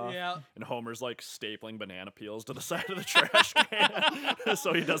drops it off. Yeah. And Homer's like stapling banana peels to the side of the trash can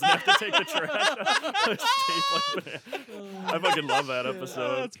so he doesn't have to take the trash out. Stapling banana. I fucking love that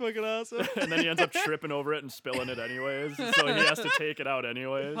episode. That's fucking awesome. And then he ends up tripping over it and spilling it anyways. So he has to take it out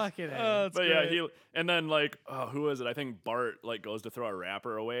anyways. Fucking A. That's But yeah, great. and then like, oh, who is it? I think Bart like goes to throw a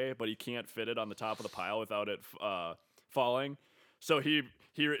wrapper away, but he can't fit it on the top of the pile without it falling. So he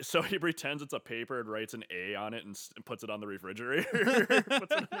So he pretends it's a paper and writes an A on it and puts it on the refrigerator.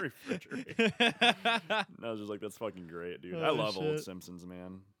 Puts it on the refrigerator. And I was just like, that's fucking great, dude. I love old Simpsons,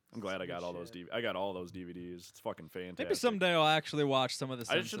 man. I'm glad I got all those. I got all those DVDs. It's fucking fantastic. Maybe someday I'll actually watch some of the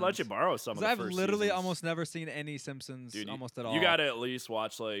Simpsons. I should let you borrow some of the I've first literally seasons. almost never seen any Simpsons, Dude, almost at all. You gotta at least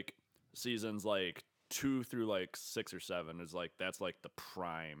watch like seasons like 2 through like 6 or 7 is like that's like the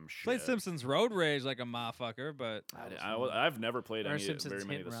prime shit. Played Simpsons Road Rage like a motherfucker, but I've never played very many of the Hit Simpsons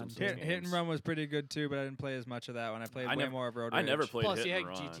and Run. games. Hit and Run was pretty good too, but I didn't play as much of that one. I played way more of Road Rage. I never played Plus, Hit you had and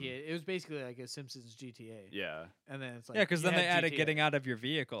Run. GTA. It was basically like a Simpsons GTA. Yeah. And then it's like Yeah, because then you they had added GTA. getting out of your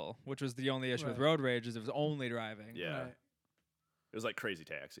vehicle, which was the only issue with Right. Road Rage is it was only driving. Yeah. Right. It was like Crazy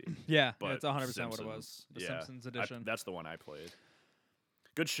Taxi. Yeah, But it's 100% what it was. Simpsons, The yeah. Simpsons edition. That's the one I played.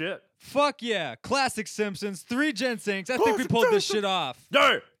 Good shit. Fuck yeah. Classic Simpsons. 3 Gen Syncs. I think we pulled this shit off.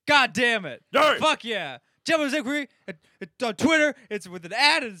 No! God damn it. No! Fuck yeah. Gemma's Inquiry. It's on Twitter. It's with an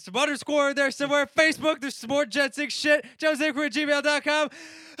ad and some underscore there somewhere. Facebook. There's some more Gen 6 shit. gemmasinquiry@gmail.com.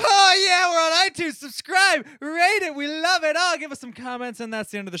 Oh yeah, we're on iTunes. Subscribe. Rate it. We love it. Oh, give us some comments. And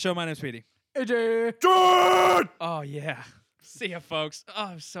that's the end of the show. My name's Speedy. AJ. John! Oh yeah. See ya, folks.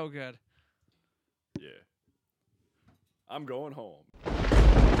 Oh, so good. Yeah. I'm going home.